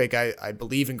Greta Gerwig. I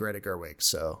believe in Greta Gerwig.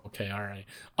 So okay, all right.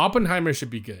 Oppenheimer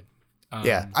should be good.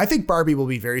 Yeah, I think Barbie will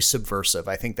be very subversive.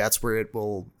 I think that's where it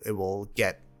will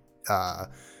get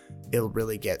it'll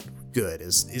really get good.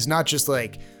 Is not just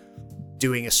like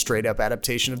doing a straight up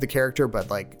adaptation of the character, but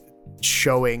like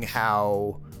showing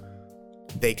how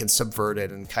they can subvert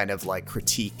it and kind of like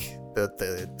critique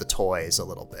the toys a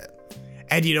little bit.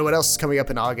 And you know what else is coming up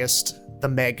in August? The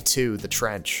Meg 2, The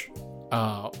Trench.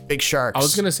 Big sharks. I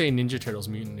was gonna say Ninja Turtles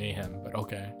Mutant Mayhem, but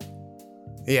okay.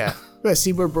 Yeah. Well,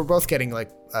 see, we're both getting like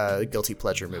guilty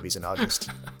pleasure movies in August.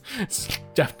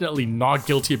 Definitely not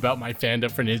guilty about my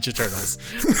fandom for Ninja Turtles.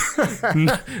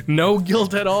 No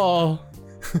guilt at all.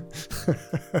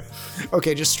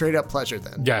 Okay, just straight up pleasure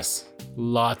then. Yes,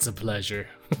 lots of pleasure.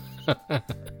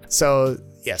 So,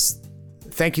 yes,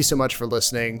 thank you so much for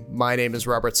listening. My name is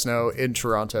Robert Snow in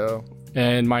Toronto.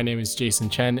 And my name is Jason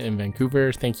Chen in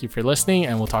Vancouver. Thank you for listening,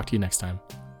 and we'll talk to you next time.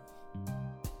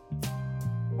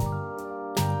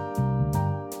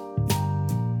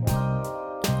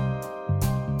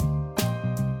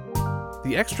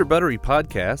 The Extra Buttery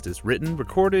podcast is written,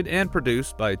 recorded, and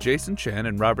produced by Jason Chen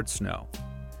and Robert Snow.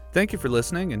 Thank you for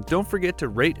listening, and don't forget to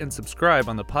rate and subscribe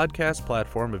on the podcast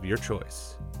platform of your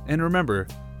choice. And remember,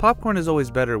 popcorn is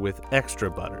always better with extra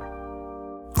butter.